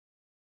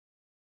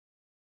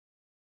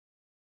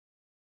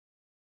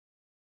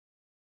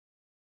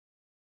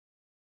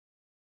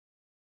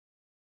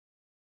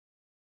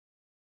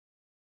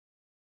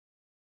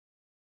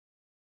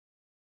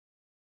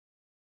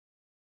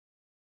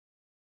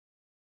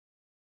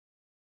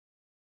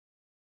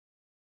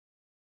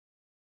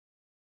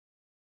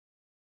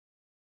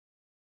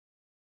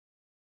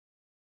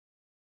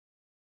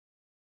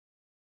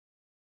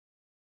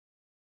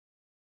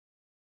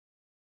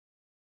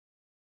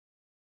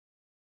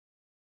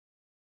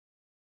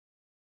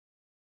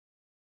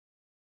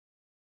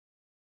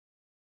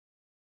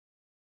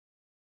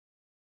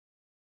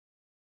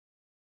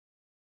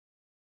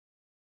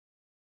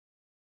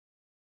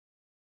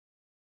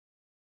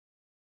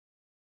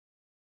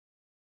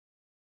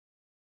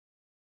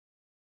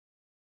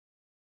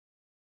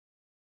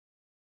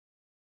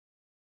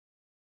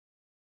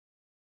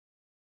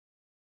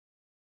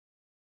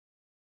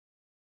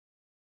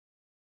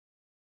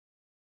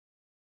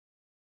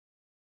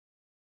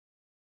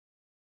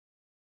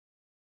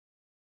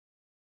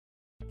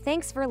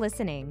 Thanks for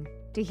listening.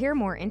 To hear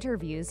more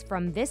interviews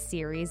from this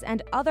series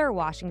and other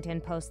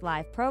Washington Post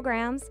Live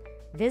programs,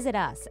 visit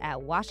us at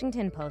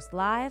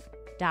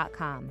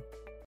washingtonpostlive.com.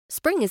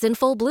 Spring is in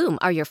full bloom.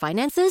 Are your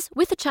finances?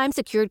 With the Chime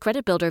Secured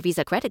Credit Builder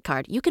Visa Credit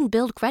Card, you can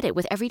build credit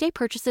with everyday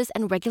purchases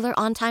and regular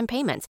on-time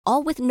payments,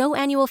 all with no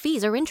annual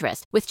fees or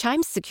interest. With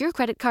Chime's Secure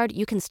Credit Card,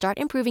 you can start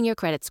improving your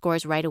credit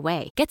scores right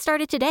away. Get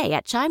started today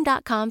at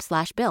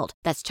chime.com/build.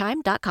 That's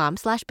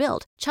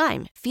chime.com/build.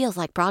 Chime feels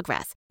like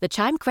progress. The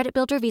Chime Credit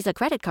Builder Visa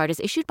Credit Card is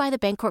issued by the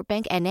Bancorp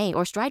Bank N.A.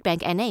 or Stride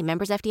Bank N.A.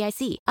 members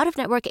FDIC.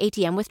 Out-of-network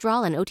ATM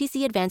withdrawal and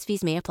OTC advance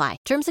fees may apply.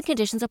 Terms and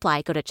conditions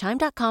apply. Go to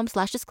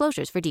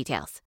chime.com/disclosures for details.